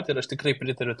dalyvauti ir aš tikrai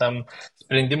pritariu tam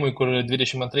sprendimui, kur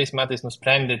 22 metais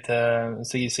nusprendėte,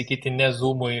 sakyti, ne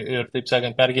Zoom'ui ir, taip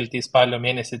sakant, perkelti į spalio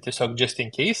mėnesį tiesiog just in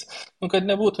case, kad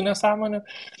nebūtų nesąmonė.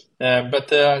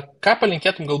 Bet ką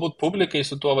palinkėtum galbūt publikai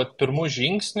su tuo pirmu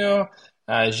žingsniu,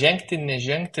 žengti,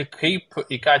 nežengti, kaip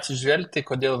į ką atsižvelgti,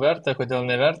 kodėl verta, kodėl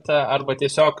neverta, arba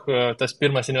tiesiog tas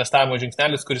pirmas investavimo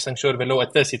žingsnelis, kuris anksčiau ir vėliau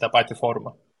atves į tą patį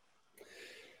forumą?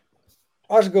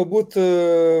 Aš galbūt,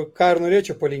 ką ir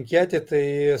norėčiau palinkėti, tai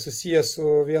susijęs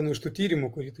su vienu iš tų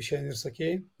tyrimų, kurį tu šiandien ir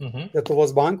sakėjai,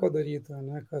 Lietuvos banko daryta,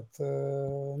 kad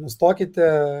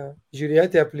nustokite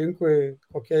žiūrėti aplinkui,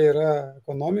 kokia yra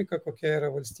ekonomika, kokia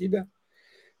yra valstybė.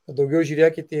 Daugiau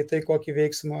žiūrėkite į tai, kokį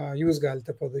veiksmą jūs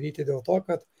galite padaryti dėl to,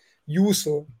 kad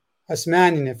jūsų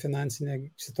asmeninė finansinė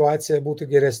situacija būtų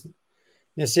geresnė.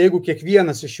 Nes jeigu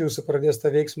kiekvienas iš jūsų pradės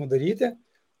tą veiksmą daryti,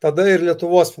 tada ir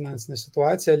Lietuvos finansinė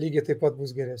situacija lygiai taip pat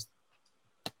bus geresnė.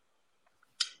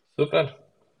 Super.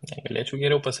 Galėčiau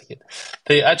geriau pasakyti.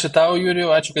 Tai ačiū tau,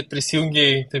 Jurijau, ačiū, kad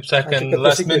prisijungiai, taip sakant,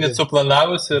 last minute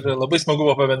suplanavus ir labai smagu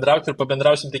buvo pabendrauti ir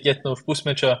pabendrausim tikėtina už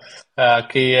pusmečio,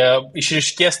 kai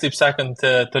išriškės, taip sakant,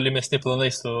 tolimesni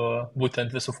planai su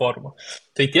būtent visų forumu.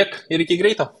 Tai tiek ir iki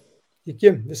greito.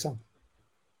 Iki viso.